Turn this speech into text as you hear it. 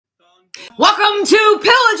Welcome to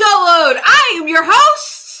Pillage Load. I am your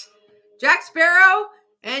host, Jack Sparrow,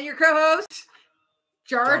 and your co-host,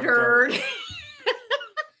 Jar Dirt.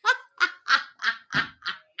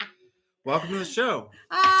 Welcome to the show.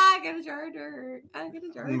 I got a jar of dirt.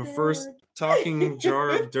 I'm the first talking jar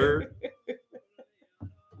of dirt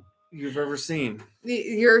you've ever seen.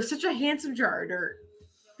 You're such a handsome jar of dirt.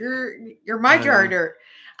 You're my jar of dirt.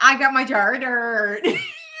 I got my jar of dirt.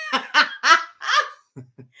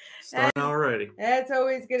 Starting already. That's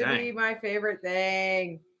always going to be my favorite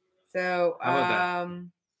thing. So, How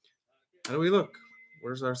do we look?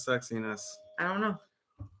 Where's our sexiness? I don't know.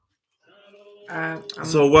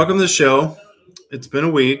 So, welcome to the show. It's been a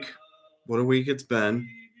week. What a week it's been.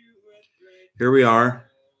 Here we are.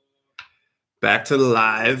 Back to the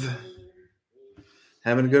live.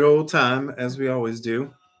 Having a good old time, as we always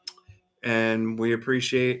do. And we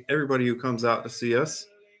appreciate everybody who comes out to see us.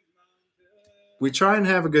 We try and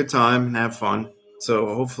have a good time and have fun.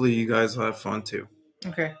 So hopefully you guys will have fun too.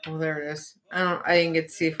 Okay, well there it is. I didn't get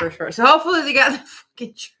to see it first part. So hopefully they got the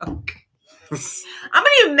fucking joke. I'm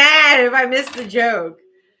gonna be mad if I missed the joke.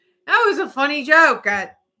 That was a funny joke.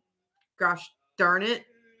 Gosh darn it.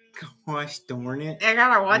 Gosh darn it. I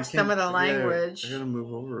gotta watch some of the language. I gotta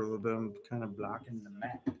move over a little bit. I'm kind of blocking the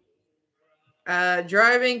map.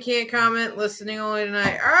 Driving, can't comment, listening only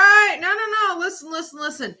tonight. All right, no.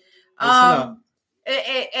 Listen. Up.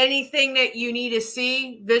 Anything that you need to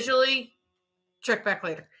see visually, check back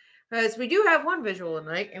later. Because we do have one visual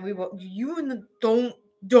tonight, and we will. You and the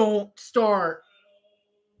don't start.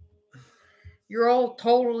 You're all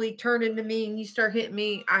totally turned into me, and you start hitting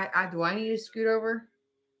me. Do I need to scoot over?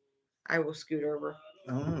 I will scoot over.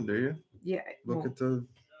 Oh, do you? Yeah. Look at the.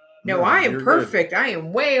 No, I am perfect. Good. I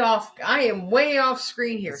am way off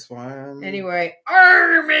screen here. That's why I'm... Anyway,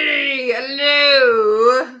 Army,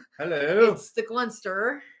 hello. Hello. It's the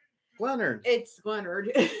Glenster. Glenard. It's Glenard.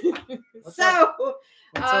 What's up,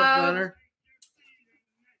 Glenard?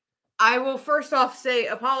 I will first off say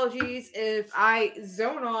apologies if I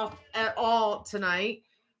zone off at all tonight.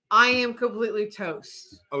 I am completely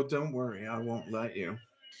toast. Oh, don't worry. I won't let you.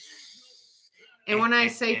 And when I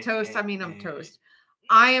say toast, I mean I'm toast.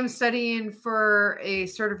 I am studying for a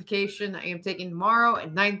certification that I am taking tomorrow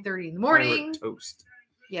at 9:30 in the morning. Pirate toast.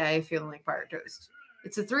 Yeah, I'm feeling like pirate toast.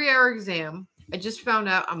 It's a 3-hour exam. I just found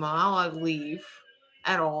out I'm not allowed to leave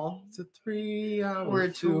at all. It's a 3-hour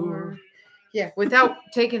tour. Yeah, without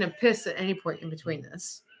taking a piss at any point in between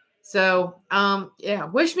this. So, yeah,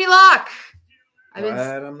 wish me luck. I've been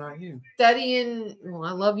glad I'm not you. Studying. Well,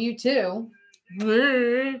 I love you too.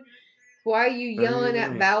 Why are you yelling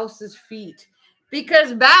at Ballas's feet?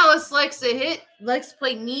 Because Ballas likes to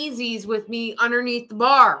play kneesies with me underneath the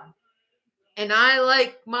bar. And I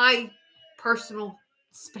like my personal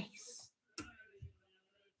space.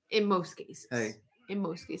 In most cases. Hey. In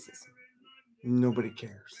most cases. Nobody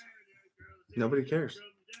cares. Nobody cares.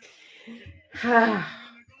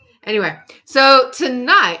 Anyway, so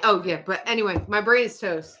tonight, but anyway, my brain is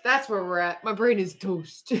toast. That's where we're at. My brain is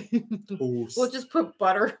toast. We'll just put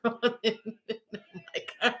butter on it.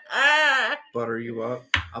 Butter you up.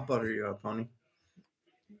 I'll butter you up, honey.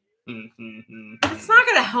 It's not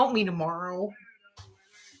going to help me tomorrow.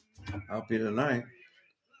 I'll be tonight.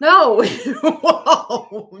 No.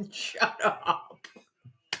 Whoa, shut up.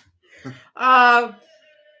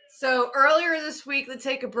 So earlier this week, to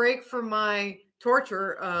take a break from my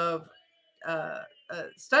torture of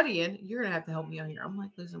studying, you're gonna have to help me out here. I'm like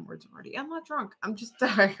losing words already. I'm not drunk. I'm just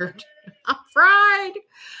tired. I'm fried.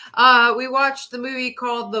 We watched the movie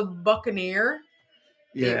called The Buccaneer.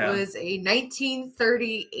 Yeah. It was a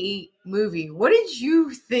 1938 movie. What did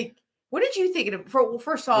you think? What did you think of it? Well,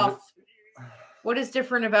 first off, what is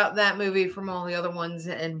different about that movie from all the other ones,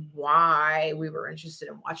 and why we were interested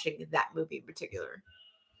in watching that movie in particular?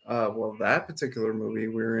 Well, that particular movie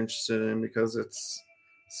we were interested in because it's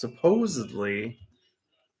supposedly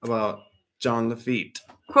about John Lafitte.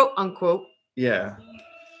 Quote, unquote. Yeah.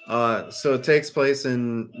 So it takes place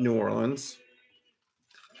in New Orleans.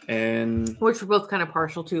 Which we're both kind of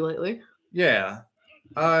partial to lately. Yeah.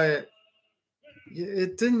 It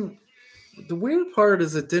didn't... The weird part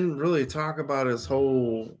is it didn't really talk about his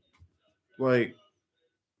whole, thing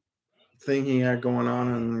he had going on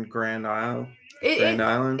in Grand Island.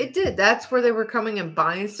 It did. That's where they were coming and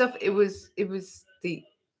buying stuff. It was the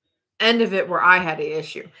end of it where I had an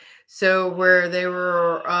issue. So where they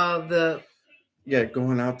were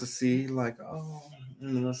going out to sea,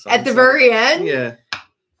 at the very end. Yeah.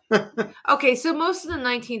 Okay, so most of the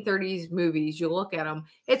 1930s movies, you look at them,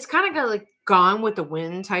 it's kind of got like Gone with the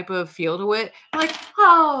Wind type of feel to it. Like,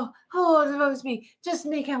 oh, it was me. Just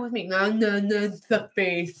make out with me. No, the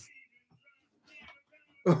face.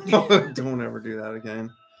 Don't ever do that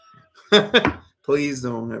again. Please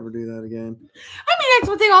don't ever do that again. I mean, that's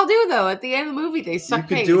what they all do, though. At the end of the movie, they suck You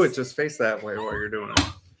could face. do it. Just face that way while you're doing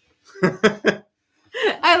it.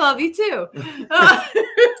 I love you too.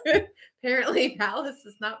 Apparently, Alice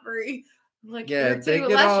is not very like Yeah, they irritated with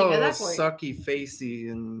get Leshing all at that point. sucky, facey,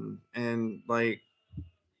 and like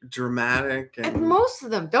dramatic. And most of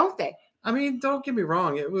them, don't they? I mean, don't get me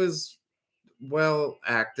wrong. It was well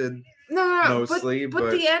acted. No, Mostly, but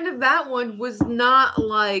but the end of that one was not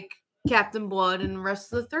like Captain Blood and the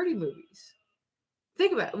rest of the 30 movies.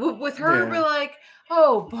 Think about it. With her, we're like,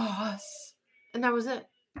 oh, boss. And that was it.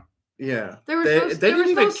 Yeah. There was no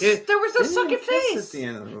sucking face. At the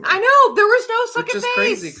end of the movie. I know. There was no sucking face. Which is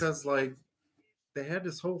crazy because, like, they had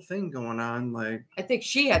this whole thing going on. Like, I think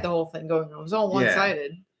she had the whole thing going on. It was all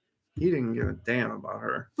one-sided. He didn't give a damn about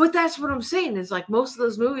her. But that's what I'm saying is like most of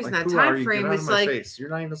those movies in that time frame is like face. You're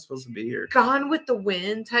not even supposed to be here. Gone with the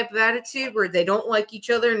Wind type of attitude where they don't like each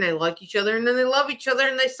other and they like each other and then they love each other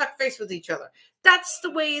and they suck face with each other. That's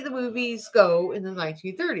the way the movies go in the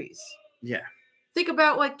 1930s. Yeah. Think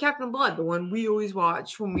about like Captain Blood, the one we always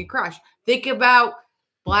watch when we crash. Think about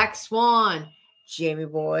Black Swan, Jamie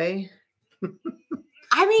Boy.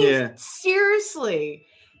 I mean, seriously.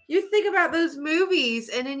 You think about those movies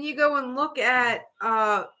and then you go and look at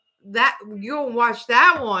that, you go and watch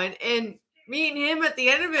that one, and me and him at the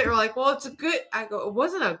end of it are like, well, it's a good, I go, it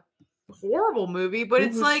wasn't a horrible movie, but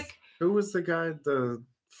who was the guy, the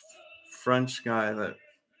French guy that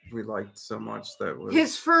we liked so much that was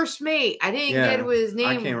his first mate? I didn't get his name.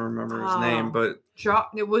 I can't remember his name, but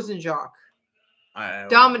Jacques, it wasn't Jacques.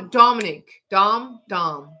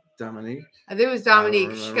 Dominique. I think it was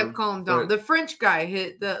Dominique. She kept calling him Dom. The French guy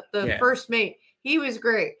hit the first mate. He was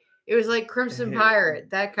great. It was like Crimson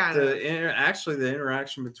Pirate, that kind of. Actually, the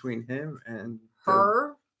interaction between him and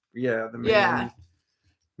her. The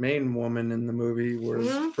main woman in the movie was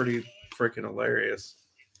pretty freaking hilarious.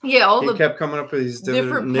 Yeah, he kept coming up with these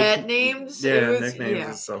different pet names. Yeah, nicknames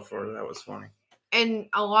and stuff for her. That was funny. And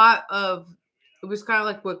a lot of it was kind of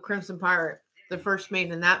like with Crimson Pirate, the first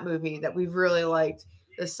mate in that movie that we really liked.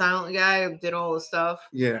 The silent guy who did all the stuff.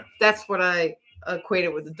 Yeah. That's what I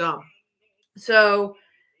equated with the dumb. So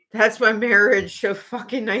that's my marriage of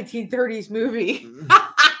fucking 1930s movie.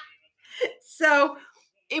 So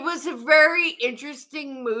it was a very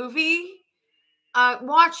interesting movie.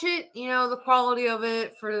 Watch it, the quality of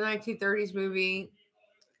it for the 1930s movie.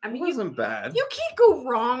 I mean, it wasn't bad. You can't go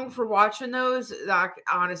wrong for watching those.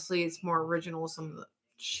 Honestly, it's more original. Some of the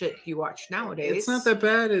shit you watch nowadays. It's not that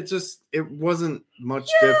bad. It wasn't much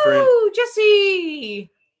different.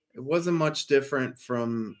 Jesse! It wasn't much different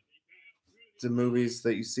from the movies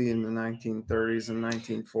that you see in the 1930s and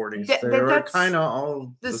 1940s. They were kind of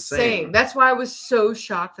all the same. That's why I was so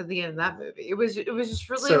shocked at the end of that movie. It was just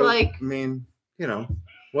really I mean,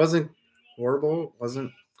 wasn't horrible,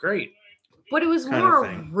 wasn't great. But it was more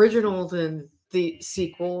original than the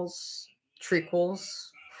sequels,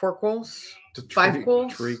 trequels, fourquels.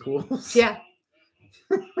 Trequels? Yeah.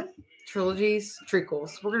 Trilogies,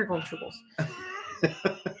 trequels. We're going to call them trequels.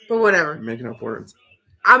 But whatever. You're making up words.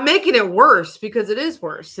 I'm making it worse because it is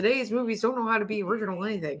worse. Today's movies don't know how to be original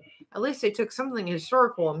anything. At least they took something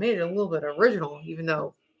historical and made it a little bit original, even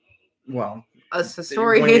though us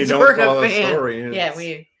historians weren't a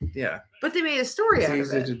fan. Yeah. But they made a story out of it.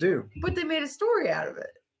 It's easy to do. But they made a story out of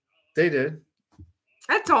it. They did.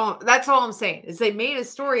 That's all I'm saying is they made a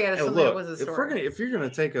story out of something that was a story. If you're gonna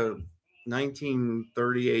take a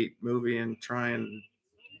 1938 movie and try and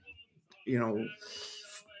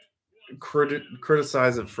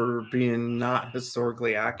criticize it for being not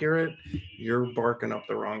historically accurate, you're barking up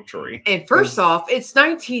the wrong tree. And first off, it's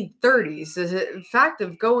 1930s. The fact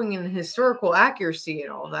of going in historical accuracy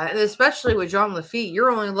and all that, and especially with John Lafitte,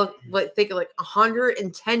 you're only thinking like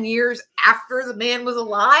 110 years after the man was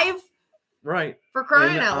alive. Right. For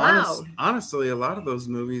crying out loud. Honestly, a lot of those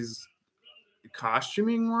movies,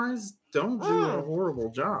 costuming wise, don't do a horrible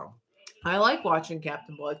job. I like watching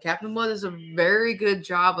Captain Blood. Captain Blood is a very good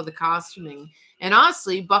job of the costuming. And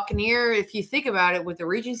honestly, Buccaneer, if you think about it with the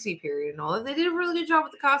Regency period and all that, they did a really good job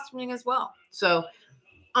with the costuming as well. So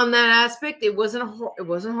on that aspect, it wasn't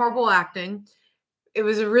horrible acting. It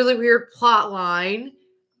was a really weird plot line.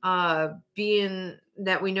 Being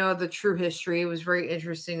that we know the true history, it was very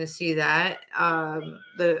interesting to see that.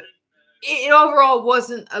 It overall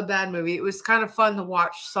wasn't a bad movie. It was kind of fun to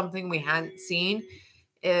watch something we hadn't seen.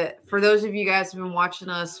 For those of you guys who have been watching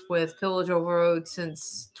us with Pillage Overload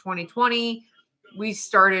since 2020, we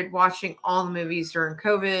started watching all the movies during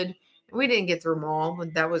COVID, We didn't get through them all,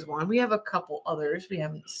 but that was one. We have a couple others we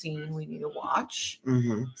haven't seen. We need to watch.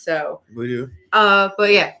 Mm-hmm. So We do.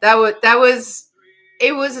 But yeah,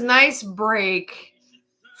 it was a nice break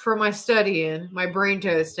for my studying, my brain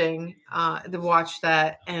toasting, to watch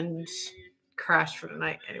that and crash for the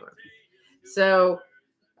night anyway. So,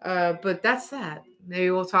 but that's that.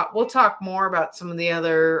 Maybe we'll talk more about some of the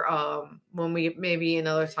other when we maybe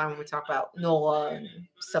another time when we talk about NOLA and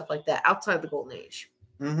stuff like that outside the Golden Age.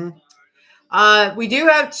 Mm-hmm. We do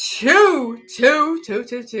have 2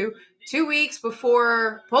 weeks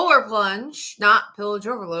before Polar Plunge, not Pillage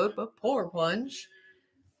Overload, but Polar Plunge,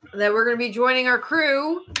 that we're going to be joining our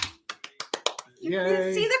crew. You get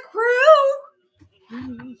to see the crew.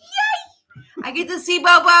 Yay! I get to see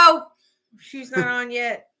Bobo. She's not on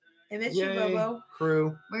yet. I miss you, Bobo.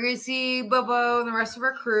 Crew. We're going to see Bobo and the rest of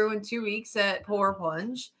our crew in 2 weeks at Polar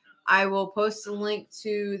Plunge. I will post a link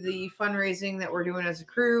to the fundraising that we're doing as a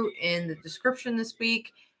crew in the description this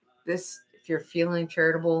week. If you're feeling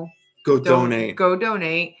charitable, go donate. Go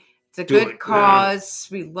donate. It's a good cause.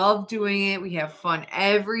 We love doing it. We have fun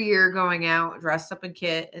every year going out, dressed up in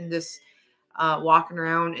kit, and just walking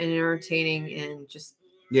around and entertaining and just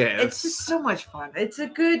it's just so much fun. It's a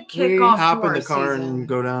good kickoff. We hop in the car and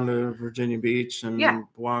go down to Virginia Beach and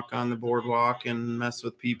walk on the boardwalk and mess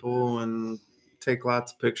with people and take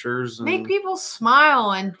lots of pictures and make people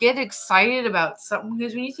smile and get excited about something,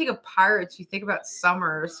 because when you think of pirates, you think about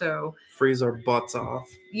summer. So freeze our butts off.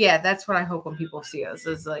 Yeah, that's what I hope when people see us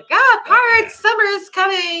is like, pirates, summer is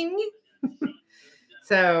coming.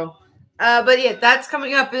 So, but yeah, that's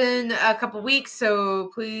coming up in a couple weeks. So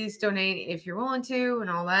please donate if you're willing to and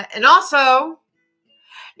all that. And also,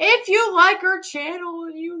 if you like our channel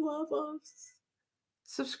and you love us,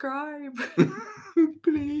 subscribe.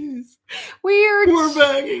 Please. We're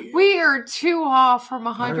begging. We are 2 off from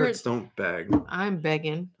 100. Pirates don't beg. I'm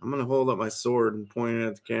begging. I'm gonna hold up my sword and point it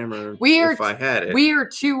at the camera if I had it. We are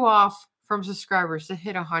 2 off from subscribers to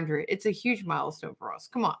hit 100. It's a huge milestone for us.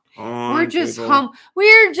 Come on. We're just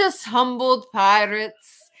we're just humbled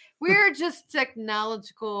pirates. We're just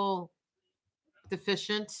technological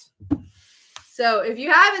deficient. So if you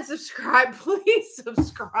haven't subscribed, please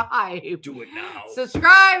subscribe. Do it now.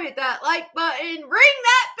 Subscribe, hit that like button, ring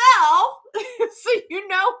that bell so you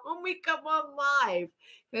know when we come on live.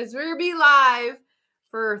 Because we're going to be live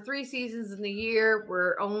for 3 seasons in the year.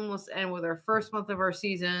 We're almost end with our first month of our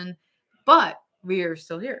season, but we are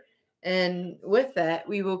still here. And with that,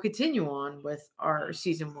 we will continue on with our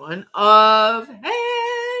season 1 of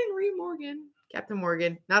Henry Morgan. Captain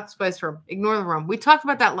Morgan, not Spice Rum. Ignore the rum. We talked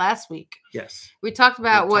about that last week. Yes. We talked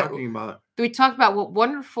about we talked about what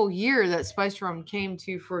wonderful year that Spice Rum came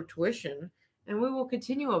to fruition, and we will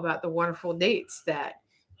continue about the wonderful dates that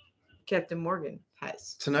Captain Morgan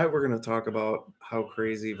has. Tonight we're going to talk about how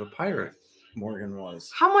crazy of a pirate Morgan was.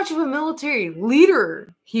 How much of a military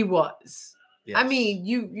leader he was. Yes. I mean,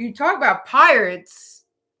 you talk about pirates,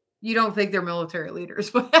 you don't think they're military leaders,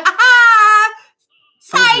 but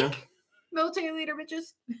psych! Military leader,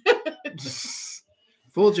 bitches.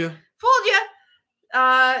 Fooled you.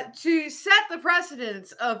 To set the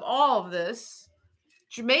precedence of all of this,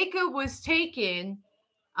 Jamaica was taken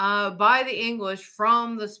by the English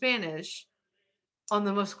from the Spanish on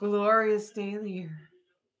the most glorious day of the year,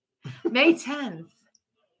 May 10th.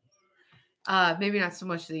 Maybe not so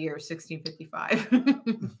much of the year,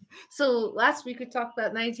 1655. So last week we talked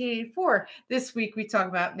about 1984. This week we talk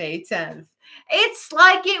about May 10th. It's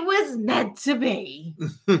like it was meant to be.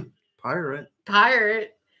 Pirate.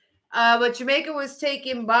 But Jamaica was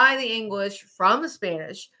taken by the English from the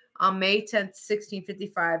Spanish on May 10th,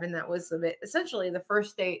 1655. And that was essentially the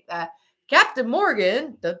first date that Captain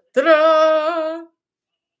Morgan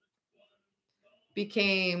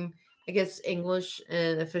became, I guess, English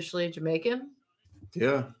and officially Jamaican.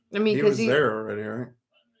 Yeah. I mean, he was there already, right?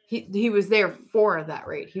 He was there for that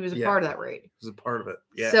raid. He was a part of that raid. He was a part of it.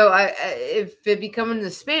 Yeah. So if it becoming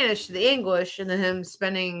the Spanish to the English, and then him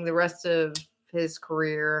spending the rest of his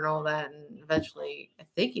career and all that, and eventually, I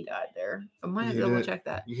think he died there. I might have to double check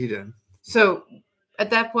that. He did. So at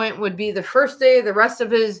that point would be the first day of the rest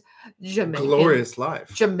of his glorious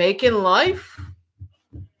life. Jamaican life.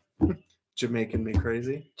 Jamaican me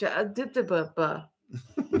crazy. I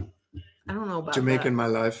don't know about Jamaican my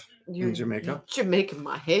life in Jamaica. Jamaican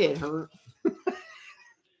my head hurt.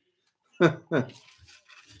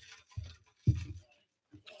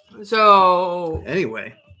 So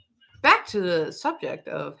anyway, back to the subject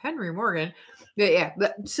of Henry Morgan. Yeah.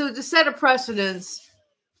 So to set a precedence,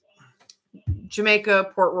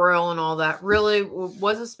 Jamaica, Port Royal, and all that really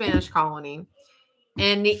was a Spanish colony,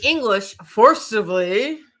 and the English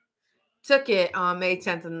forcibly took it on May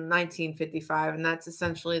 10th in 1955, and that's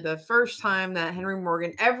essentially the first time that Henry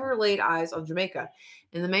Morgan ever laid eyes on Jamaica.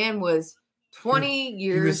 And the man was 20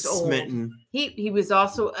 years old. Smitten. He was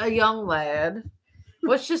also a young lad.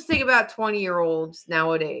 Let's just think about 20-year-olds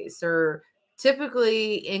nowadays. They're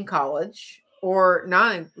typically in college or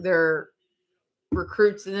not. They're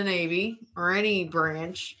recruits in the Navy or any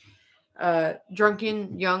branch.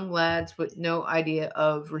 Drunken young lads with no idea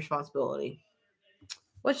of responsibility.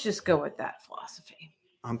 Let's just go with that philosophy.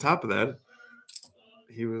 On top of that,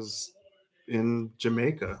 he was in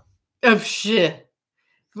Jamaica. Of shit.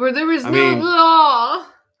 Where there was no law.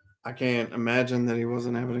 I can't imagine that he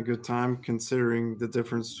wasn't having a good time considering the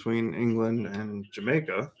difference between England and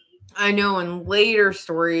Jamaica. I know in later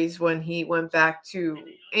stories when he went back to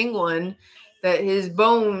England that his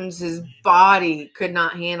bones, his body could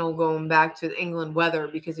not handle going back to the England weather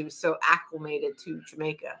because he was so acclimated to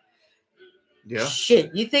Jamaica. Yeah.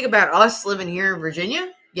 Shit, you think about us living here in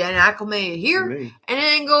Virginia, getting acclimated here, and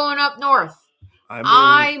then going up north.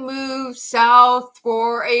 I moved south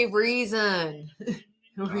for a reason.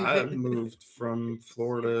 I moved from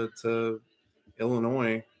Florida to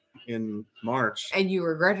Illinois in March. And you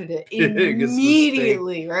regretted it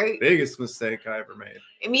immediately, right? Biggest mistake I ever made.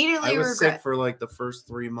 Immediately I was sick for like the first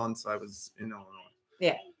 3 months I was in Illinois.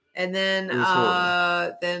 Yeah. And then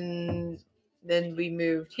then we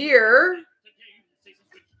moved here.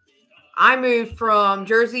 I moved from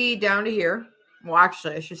Jersey down to here. Well,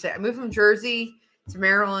 actually, I should say I moved from Jersey to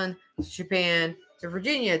Maryland to Japan to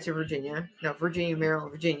Virginia to Virginia. No, Virginia,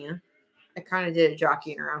 Maryland, Virginia. I kind of did it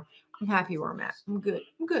jockeying around. I'm happy where I'm at. I'm good.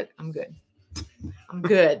 I'm good.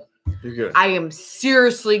 You're good. I am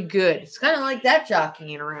seriously good. It's kind of like that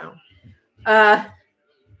jockeying around.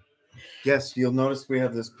 Yes, you'll notice we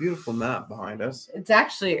have this beautiful map behind us. It's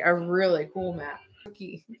actually a really cool map.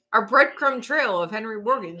 Our breadcrumb trail of Henry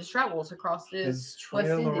Morgan's travels across his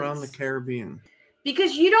trail around the Caribbean.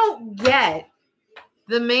 Because you don't get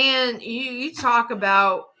the man you talk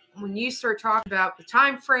about when you start talking about the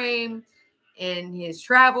time frame and his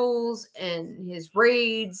travels and his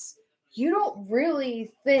raids. You don't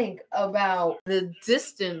really think about the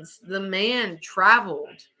distance the man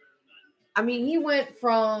traveled. I mean, he went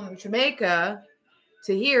from Jamaica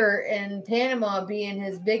to here, and Panama being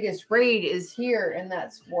his biggest raid is here, and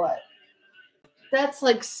that's what? That's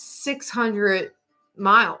like 600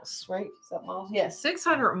 miles, right? Is that miles? Yeah,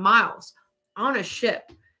 600 miles on a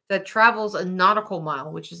ship that travels a nautical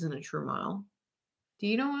mile, which isn't a true mile. Do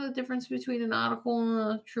you know what the difference between a nautical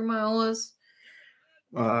and a true mile is?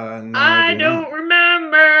 No, I don't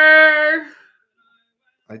remember.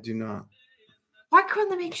 I do not. Why couldn't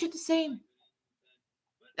they make shit the same?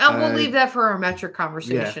 We'll leave that for our metric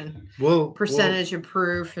conversation. Yeah. Percentage and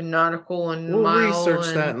proof and nautical and we'll mile. We'll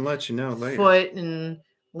research that and let you know later. Foot and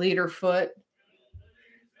liter foot.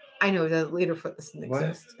 I know that liter foot doesn't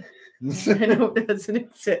exist. I know it doesn't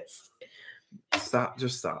exist. Stop.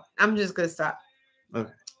 Just stop. I'm just going to stop. Okay.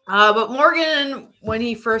 But Morgan, when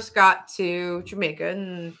he first got to Jamaica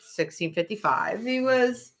in 1655,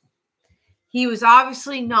 he was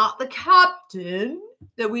obviously not the captain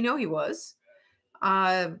that we know he was.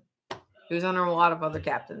 He was under a lot of other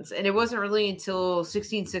captains, and it wasn't really until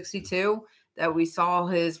 1662 that we saw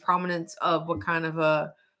his prominence of what kind of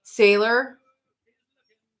a sailor.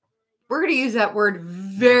 We're going to use that word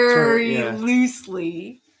very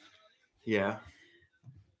loosely. Yeah.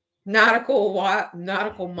 Nautical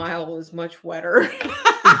mile is much wetter.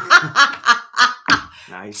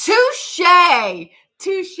 Nice. Touche.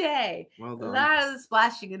 Well done. A lot of the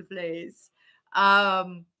splashing in place.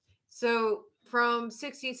 So from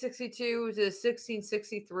 1662 to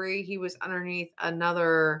 1663, he was underneath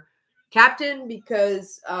another captain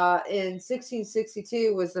because in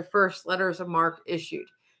 1662 was the first letters of marque issued.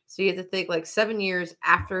 So you have to think like 7 years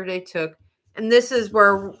after they took, and this is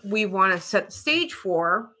where we want to set the stage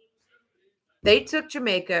for. They took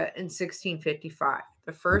Jamaica in 1655.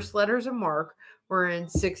 The first letters of marque were in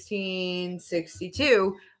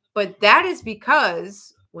 1662, but that is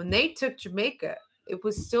because when they took Jamaica, it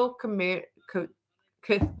was still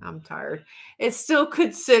I'm tired. It's still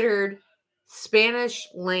considered Spanish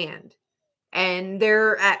land, and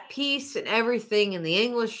they're at peace and everything. And the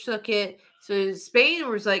English took it, so Spain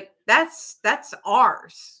was like, "That's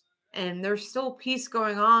ours." And there's still peace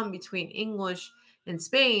going on between English and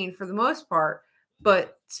Spain for the most part.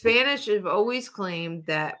 But Spanish have always claimed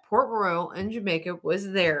that Port Royal in Jamaica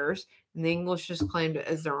was theirs, and the English just claimed it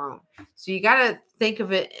as their own. So you got to think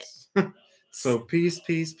of it. So peace,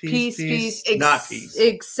 not peace.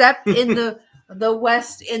 Except in the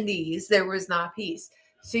West Indies, there was not peace.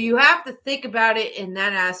 So you have to think about it in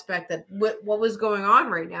that aspect, that what was going on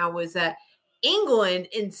right now was that England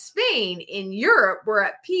and Spain in Europe were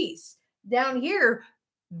at peace. Down here,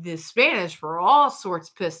 the Spanish were all sorts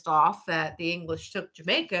pissed off that the English took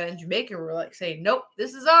Jamaica, and Jamaica were like saying, nope,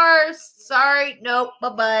 this is ours. Sorry, nope,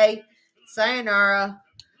 bye-bye. Sayonara.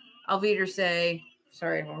 Alvider say,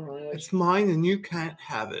 sorry, normally It's mine and you can't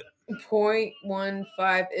have it.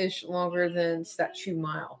 0.15-ish longer than Statue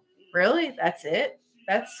Mile. Really? That's it?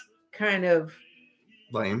 That's kind of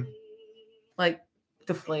Lame. like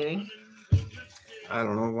deflating. I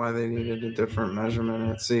don't know why they needed a different measurement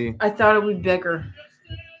at sea. I thought it would be bigger.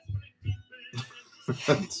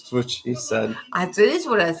 That's what she said. That is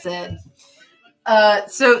what I said.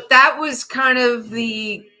 So that was kind of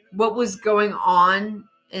what was going on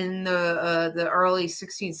in the early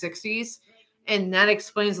 1660s, and that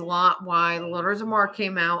explains a lot why the Letters of Marque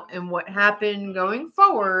came out and what happened going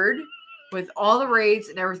forward with all the raids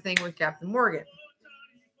and everything with Captain Morgan.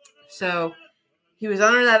 So he was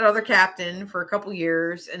under that other captain for a couple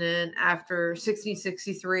years, and then after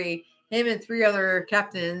 1663, him and 3 other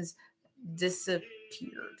captains disappeared.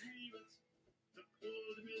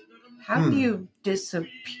 How do you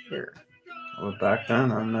disappear? Well, back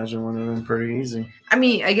then, I imagine it would have been pretty easy. I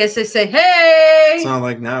mean, I guess they say, hey! It's not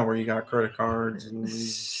like now where you got credit cards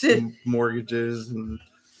and mortgages and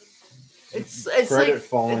it's credit like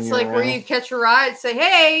falling it's your like way. where you catch a ride and say,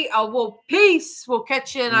 hey, well, peace. We'll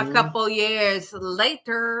catch you in a couple years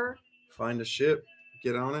later. Find a ship,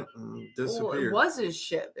 get on it, and disappear. Well, it was his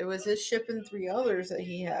ship. It was his ship and 3 others that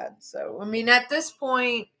he had. So, I mean, at this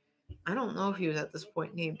point, I don't know if he was at this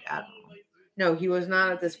point named Admiral. No, he was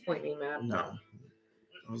not at this point named Admiral. No.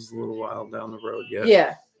 It was a little while down the road yet.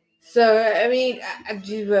 Yeah. So, I mean,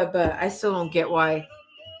 but I still don't get why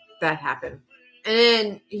that happened. And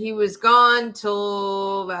then he was gone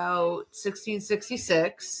till about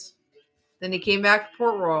 1666. Then he came back to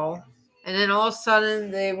Port Royal. And then all of a sudden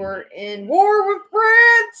they were in war with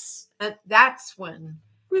France. And that's when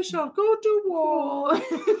we shall go to war.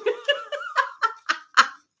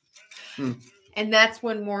 And that's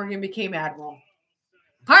when Morgan became Admiral.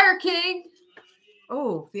 Pirate King.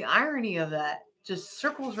 Oh, the irony of that just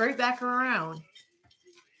circles right back around.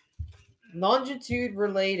 Longitude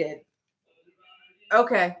related.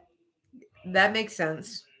 Okay. That makes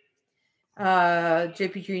sense.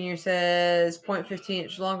 JP Jr. says 0.15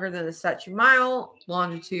 inch longer than the statute mile,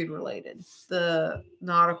 longitude related. The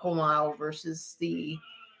nautical mile versus the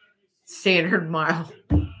standard mile.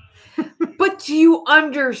 But do you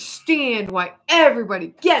understand why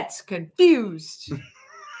everybody gets confused?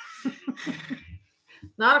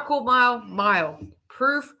 Nautical mile.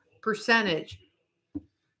 Proof, percentage.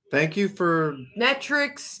 Thank you for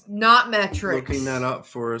metrics, not metrics. Looking that up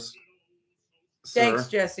for us. Thanks,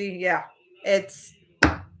 Jesse. Yeah. It's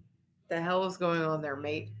the hell is going on there,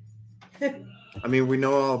 mate? I mean, we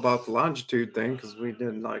know all about the longitude thing because we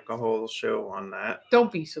did like a whole show on that.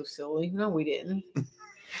 Don't be so silly. No, we didn't.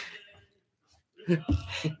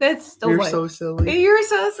 That's still You're so silly. You're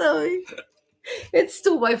so silly. It's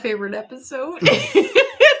still my favorite episode.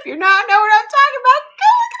 If you're not know what I'm talking about, go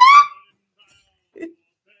look it up.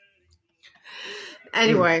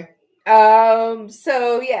 Anyway.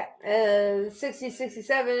 So yeah,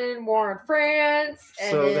 1667, war on France,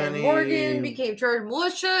 and so then he Morgan became charged of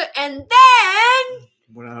militia, and then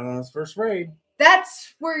went out on his first raid.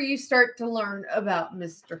 That's where you start to learn about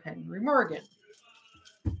Mr. Henry Morgan.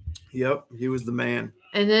 Yep, he was the man.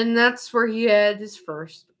 And then that's where he had his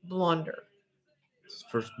first blunder. His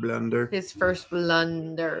first blunder.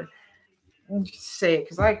 Say it,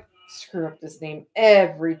 because I screw up this name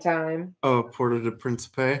every time. Oh, Puerto de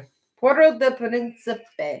Príncipe. Puerto de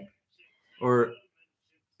Príncipe. Or,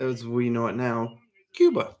 as we know it now,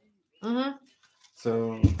 Cuba. Mm-hmm.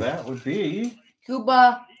 So that would be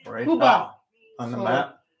Cuba. Right Cuba. On the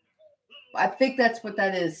map. I think that's what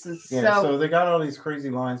that is. Yeah, so they got all these crazy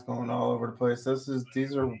lines going all over the place.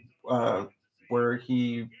 These are where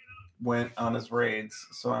he went on his raids.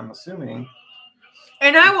 So I'm assuming.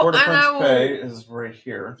 And I will. Port-au-Prince is right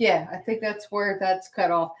here. Yeah, I think that's where that's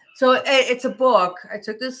cut off. So it's a book. I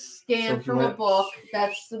took this scan from a book.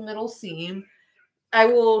 That's the middle seam. I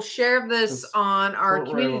will share this on our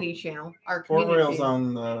community channel. Port Royal's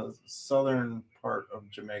on the southern part of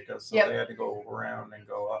Jamaica, so they had to go around and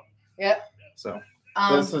go up. Yep. So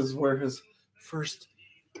this is where his first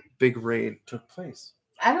big raid took place.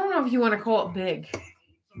 I don't know if you want to call it big.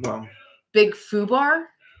 Well, big foobar.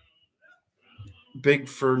 Big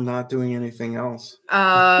for not doing anything else.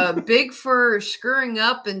 Big for screwing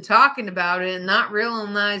up and talking about it and not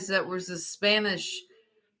realize that was a Spanish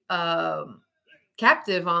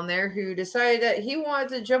captive on there who decided that he wanted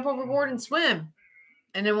to jump overboard and swim,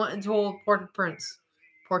 and then went and told Puerto de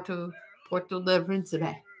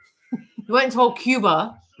Príncipe. He went and told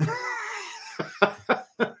Cuba.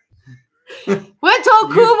 Went and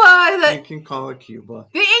told Cuba that you can call it Cuba.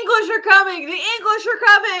 The English are coming. The English are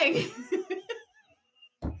coming.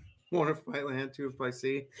 1 if by land, 2 if by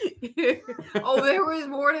sea. Oh, there was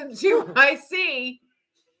more than 2 by sea.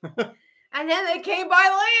 And then they came by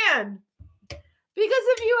land. Because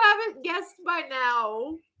if you haven't guessed by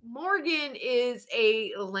now, Morgan is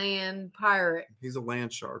a land pirate. He's a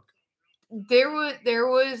land shark. There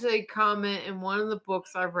was a comment in one of the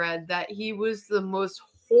books I've read that he was the most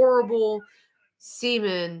horrible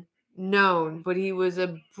seaman known, but he was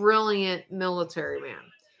a brilliant military man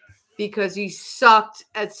because he sucked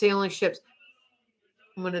at sailing ships.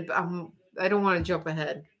 I don't want to jump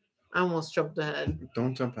ahead. I almost jumped ahead.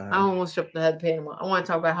 Don't jump ahead. I almost jumped ahead of Panama. I want to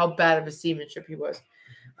talk about how bad of a seamanship he was.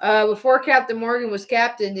 Before Captain Morgan was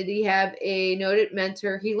captain, did he have a noted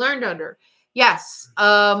mentor he learned under? Yes.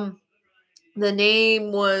 The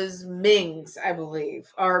name was Mings, I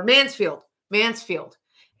believe, or Mansfield.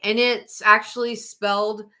 And it's actually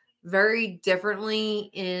spelled very differently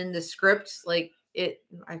in the script. Like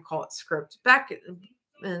I call it script. Back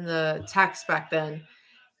in the text back then,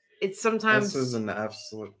 it's sometimes S's and F's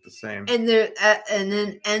look the same. And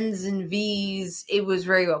then N's and V's, it was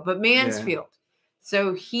very well. But Mansfield. Yeah.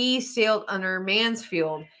 So he sailed under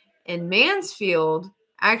Mansfield. And Mansfield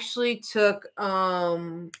actually took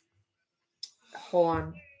hold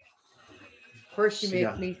on. First, you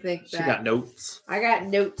make me think that. She got notes. I got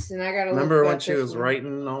notes, and I got to remember when she was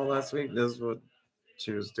writing all last week. This is what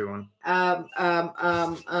she was doing.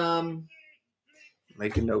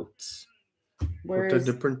 Making notes. Where's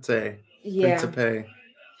the Principe? Yeah. Principe.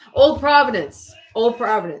 Old Providence.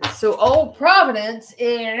 So Old Providence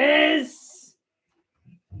is.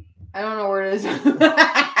 I don't know where it is.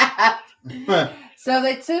 So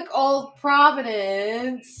they took Old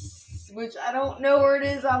Providence, which I don't know where it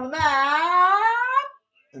is on the map.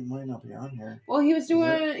 It might not be on here. Well, he was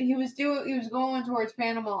going towards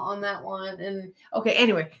Panama on that one. And okay,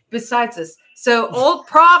 anyway, besides this. So Old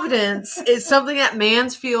Providence is something that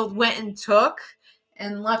Mansfield went and took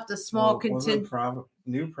and left a small contingent.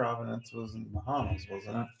 New Providence was in the Bahamas,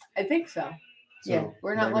 wasn't it? I think so. Yeah,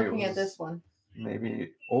 we're not looking at this one.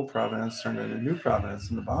 Maybe Old Providence turned into New Providence,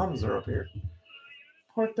 and the Bahamas are up here.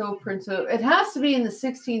 Puerto Príncipe. It has to be in the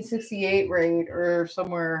 1668 raid or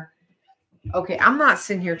somewhere. Okay, I'm not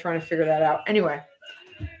sitting here trying to figure that out. Anyway,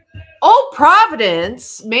 Old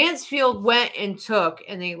Providence, Mansfield went and took,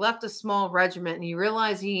 and they left a small regiment, and he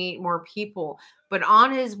realized he needed more people. But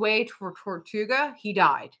on his way to Tortuga, he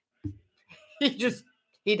died. He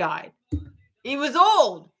died. He was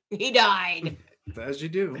old. He died. As you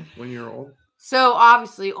do when you're old. So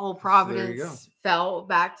obviously, Old Providence fell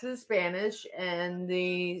back to the Spanish, and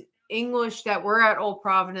the English that were at Old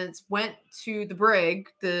Providence went to the brig,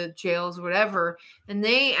 the jails, whatever, and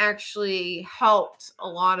they actually helped a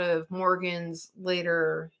lot of Morgan's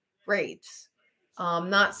later raids.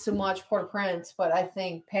 Not so much Port-au-Prince, but I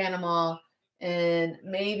think Panama and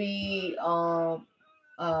maybe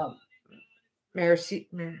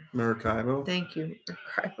Maracaibo. Thank you,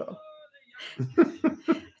 Maracaibo.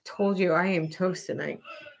 Told you I am toast tonight.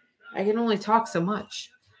 I can only talk so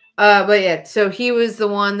much. But yeah, so he was the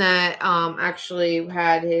one that actually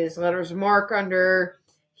had his letters of marque under.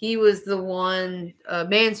 He was the one,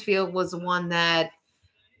 Mansfield was the one that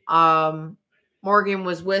Morgan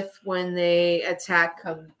was with when they attacked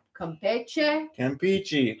Campeche,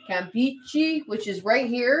 which is right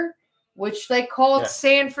here, which they called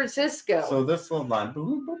San Francisco. So this little line.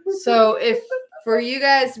 So if for you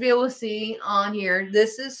guys to be able to see on here,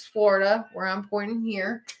 this is Florida, where I'm pointing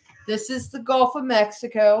here. This is the Gulf of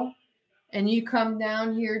Mexico. And you come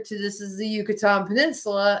down here to, this is the Yucatan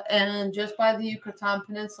Peninsula. And just by the Yucatan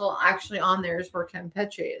Peninsula, actually on there is where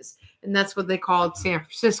Campeche is. And that's what they called San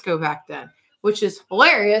Francisco back then. Which is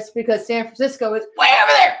hilarious because San Francisco is way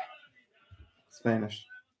over there.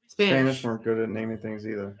 Spanish weren't good at naming things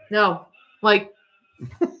either. No. Like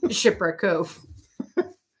Shipwreck Cove.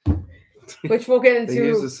 Which we'll get into. They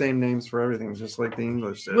use the same names for everything, just like the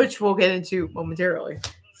English did. Which we'll get into momentarily.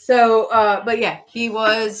 So, but yeah, he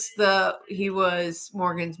was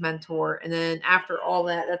Morgan's mentor. And then after all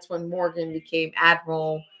that, that's when Morgan became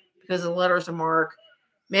admiral because of the letters of marque.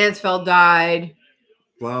 Mansfield died.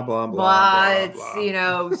 Blah, blah, blah.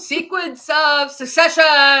 It's, sequence of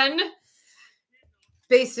succession.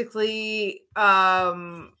 Basically,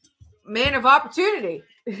 man of opportunity.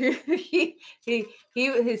 His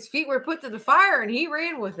feet were put to the fire and he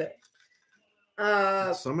ran with it.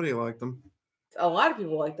 Somebody liked him. a lot of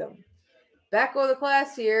people like them. Back of the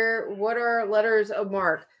class here. What are letters of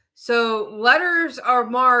marque? So letters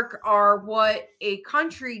of marque are what a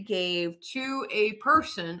country gave to a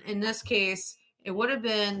person. In this case, it would have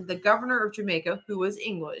been the governor of Jamaica, who was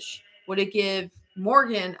English, would have give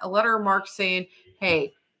Morgan a letter of marque saying,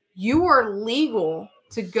 hey, you are legal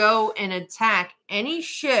to go and attack any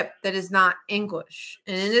ship that is not English.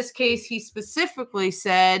 And in this case, he specifically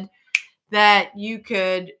said that you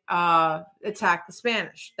could attack the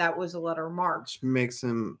Spanish. That was a letter of marque. Which makes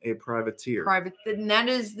him a privateer. And that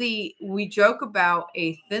is we joke about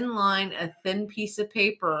a thin line, a thin piece of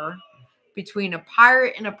paper between a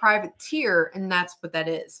pirate and a privateer, and that's what that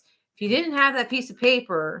is. If you didn't have that piece of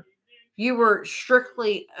paper, you were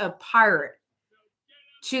strictly a pirate.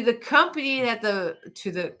 To the company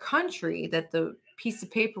to the country that the piece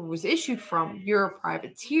of paper was issued from, you're a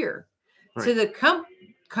privateer. Right. To the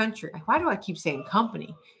country, why do I keep saying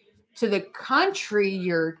company? To the country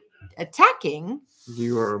you're attacking,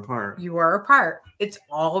 you are a pirate. You are a pirate. It's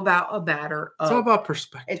all about a matter of. It's all about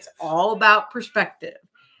perspective. It's all about perspective.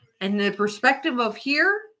 And the perspective of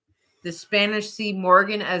here, the Spanish see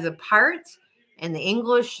Morgan as a pirate, and the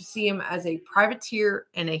English see him as a privateer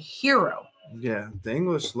and a hero. Yeah, the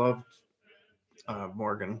English loved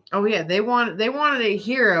Morgan. Oh yeah, they wanted a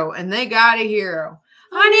hero, and they got a hero.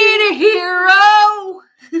 I need a hero.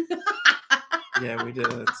 Yeah, we did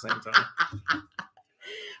it at the same time.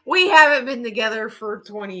 We haven't been together for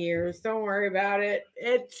 20 years. Don't worry about it.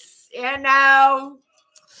 It's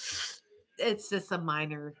just a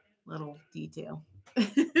minor little detail.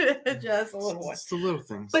 Just a little one. It's the little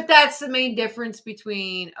things. But that's the main difference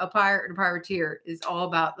between a pirate and a privateer. Is all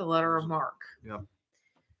about the letter of marque. Yep.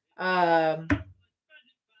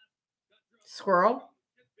 Squirrel.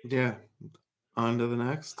 Yeah. On to the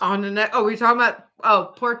next. Oh, we're talking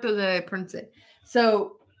about Puerto de Príncipe.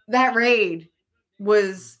 So that raid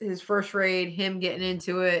was his first raid, him getting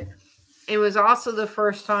into it. It was also the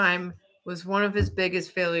first time, was one of his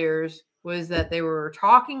biggest failures, was that they were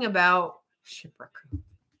talking about shipwreck.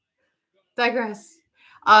 Digress.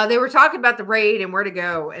 They were talking about the raid and where to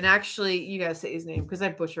go. And actually, you gotta say his name because I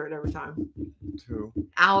butcher it every time. Who?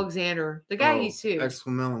 Alexander. The guy he sued.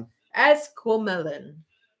 Esquimmelon.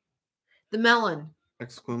 The melon.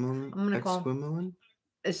 Esquimmelon. I'm gonna call him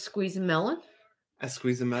a squeeze a melon. A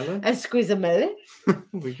squeeze a melon. A squeeze a melon.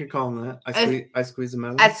 We could call him that. I squeeze a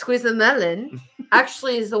melon. A squeeze a melon.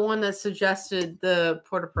 Actually, is the one that suggested the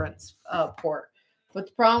Port-au-Prince port. But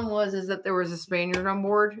the problem was that there was a Spaniard on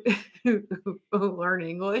board who learned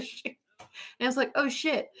English, and it's like, oh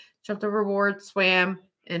shit! Jumped overboard, swam,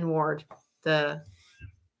 and moored the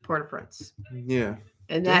Port-au-Prince. Yeah,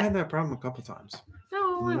 and they had that problem a couple times.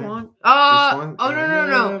 No, I won't.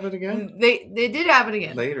 No. Have it again? They did have it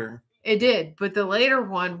again later. It did, but the later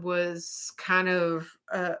one was kind of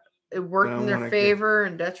it worked in their favor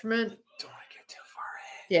and detriment. Don't want to get too far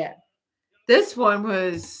ahead. Yeah, this one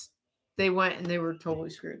was. They went and they were totally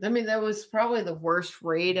screwed. I mean, that was probably the worst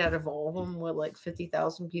raid out of all of them, with like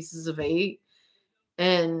 50,000 pieces of eight,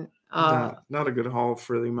 and not a good haul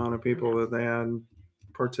for the amount of people that they had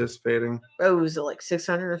participating. It was like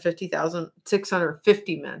 650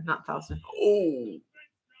 men, not thousand. Oh,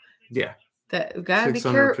 yeah. That gotta be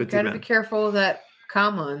careful. Gotta be careful of that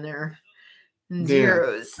comma in there. And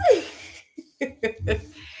zeros.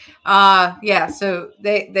 Yeah. So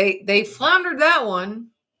they floundered that one,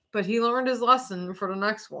 but he learned his lesson for the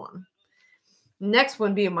next one. Next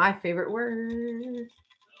one being my favorite word.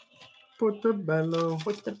 Portobello.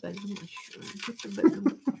 Portobello mushroom. Portobello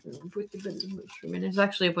mushroom. Portobello mushroom. And there's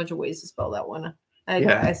actually a bunch of ways to spell that one.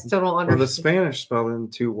 I still don't understand. Well, the Spanish spelled it in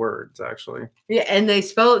 2 words, actually. Yeah, and they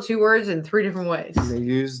spell it 2 words in 3 different ways. And they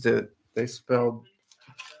used it. They spelled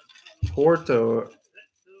Porto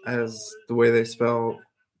as the way they spell,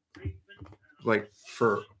 like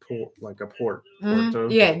for like a port. Porto.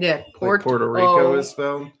 Yeah. Like Puerto Rico is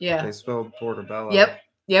spelled. Yeah. They spelled Portobello.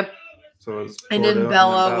 Yep. So it was and then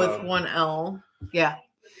Bella with 1 L. Yeah.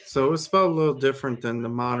 So it was spelled a little different than the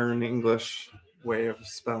modern English way of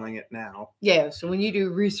spelling it now. Yeah, so when you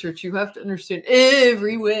do research, you have to understand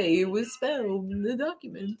every way it was spelled in the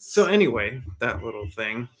documents. So anyway, that little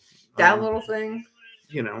thing.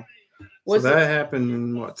 You know. So that happened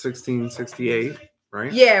in 1668,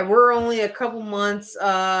 right? Yeah, we're only a couple months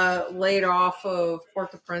laid off of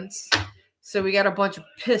Port-au-Prince. So we got a bunch of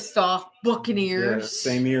pissed off buccaneers.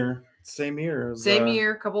 Yeah, same year. Same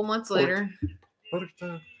year, a couple months later.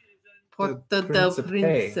 Puerto de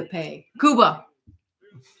Príncipe. Cuba.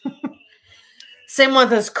 Same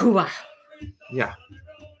month as Cuba. Yeah.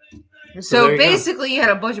 So basically, you had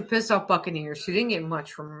a bunch of pissed off buccaneers who didn't get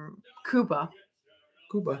much from Cuba.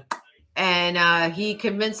 and he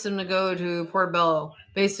convinced them to go to Portobello.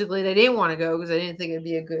 Basically, they didn't want to go because they didn't think it'd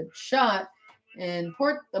be a good shot. And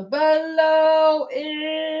Portobello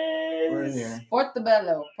is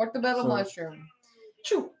Portobello mushroom.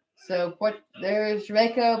 Choo. So there's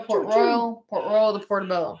Jamaica, Port Royal to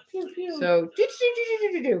Portobello. So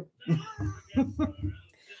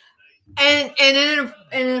and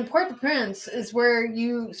in Port-au-Prince is where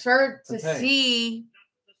you start to see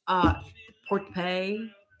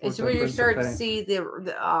Port-au-Prince. It's where you start to see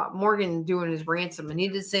the Morgan doing his ransom, and he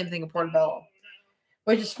did the same thing in Portobello.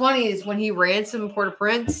 Which is funny is when he ransomed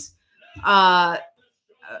Port-au-Prince,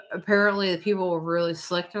 apparently the people were really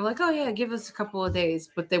slick. They're like, "Oh yeah, give us a couple of days,"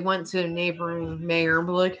 but they went to a neighboring mayor and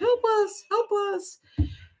were like, "Help us!"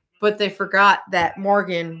 But they forgot that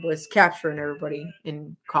Morgan was capturing everybody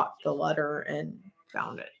and caught the letter and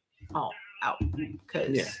found it all out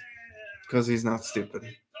because he's not stupid.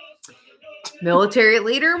 Military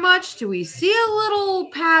leader much? Do we see a little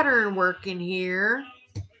pattern working here?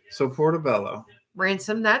 So Portobello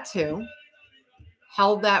ransomed that too.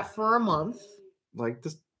 Held that for a month. Like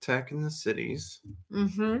the attacking the cities.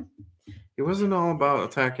 Mm-hmm. It wasn't all about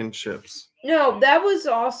attacking ships. No, that was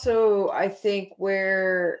also, I think,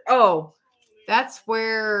 where that's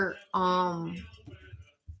where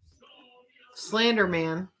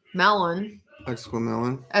Slenderman Melon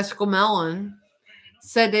Esquemelon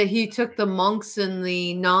said that he took the monks and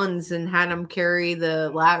the nuns and had them carry the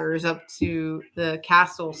ladders up to the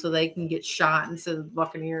castle so they can get shot instead of the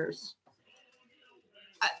buccaneers.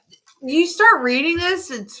 You start reading this,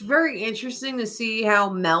 it's very interesting to see how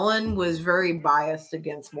Melon was very biased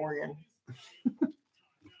against Morgan.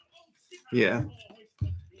 Yeah.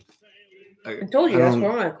 I told you that's what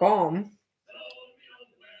I'm going to call him.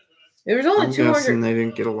 There was only 200. Guessing they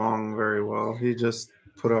didn't get along very well. He just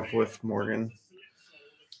put up with Morgan.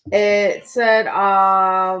 It said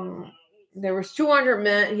there was 200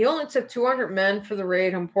 men. He only took 200 men for the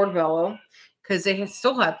raid on Portobello because they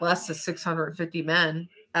still had less than 650 men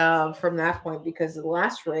from that point because of the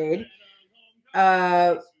last raid.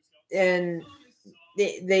 And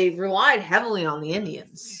they relied heavily on the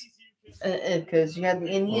Indians. Because you had the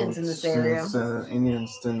Indians in this area.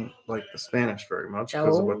 Indians didn't like the Spanish very much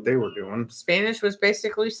because of what they were doing. Spanish was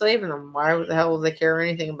basically slaving them. Why the hell would they care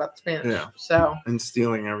anything about the Spanish? Yeah. So and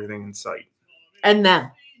stealing everything in sight. And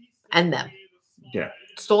them. Yeah.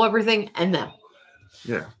 Stole everything and them.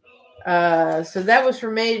 Yeah. So that was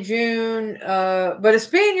from May to June. But a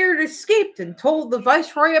Spaniard escaped and told the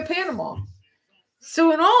Viceroy of Panama.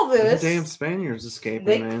 So in all this, the damn Spaniards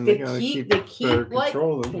escaping, man. They keep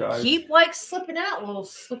slipping out, little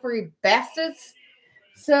slippery bastards.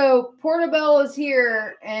 So Portobello is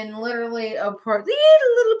here, and literally a little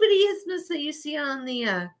bitty isthmus that you see on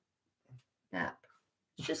the map.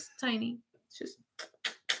 It's just tiny. It's just.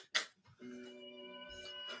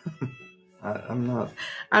 I'm not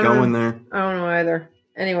going there. I don't know either.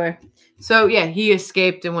 Anyway, so yeah, he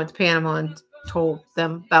escaped and went to Panama and told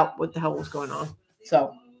them about what the hell was going on.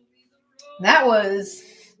 So that was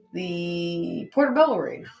the Portobello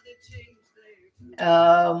raid.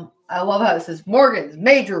 I love how it says Morgan's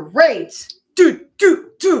major raids.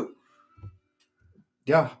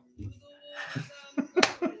 Yeah.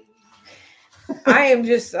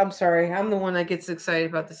 I'm sorry. I'm the one that gets excited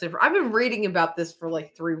about this. I've been reading about this for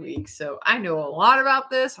like 3 weeks, so I know a lot about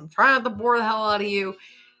this. I'm trying not to bore the hell out of you.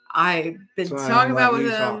 I've been talking about with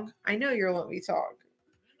them. I know you're letting me talk.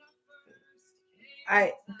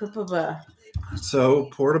 So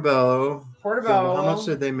Portobello. How much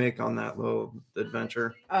did they make on that little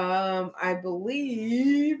adventure? I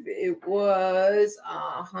believe it was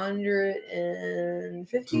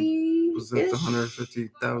 150. Was it the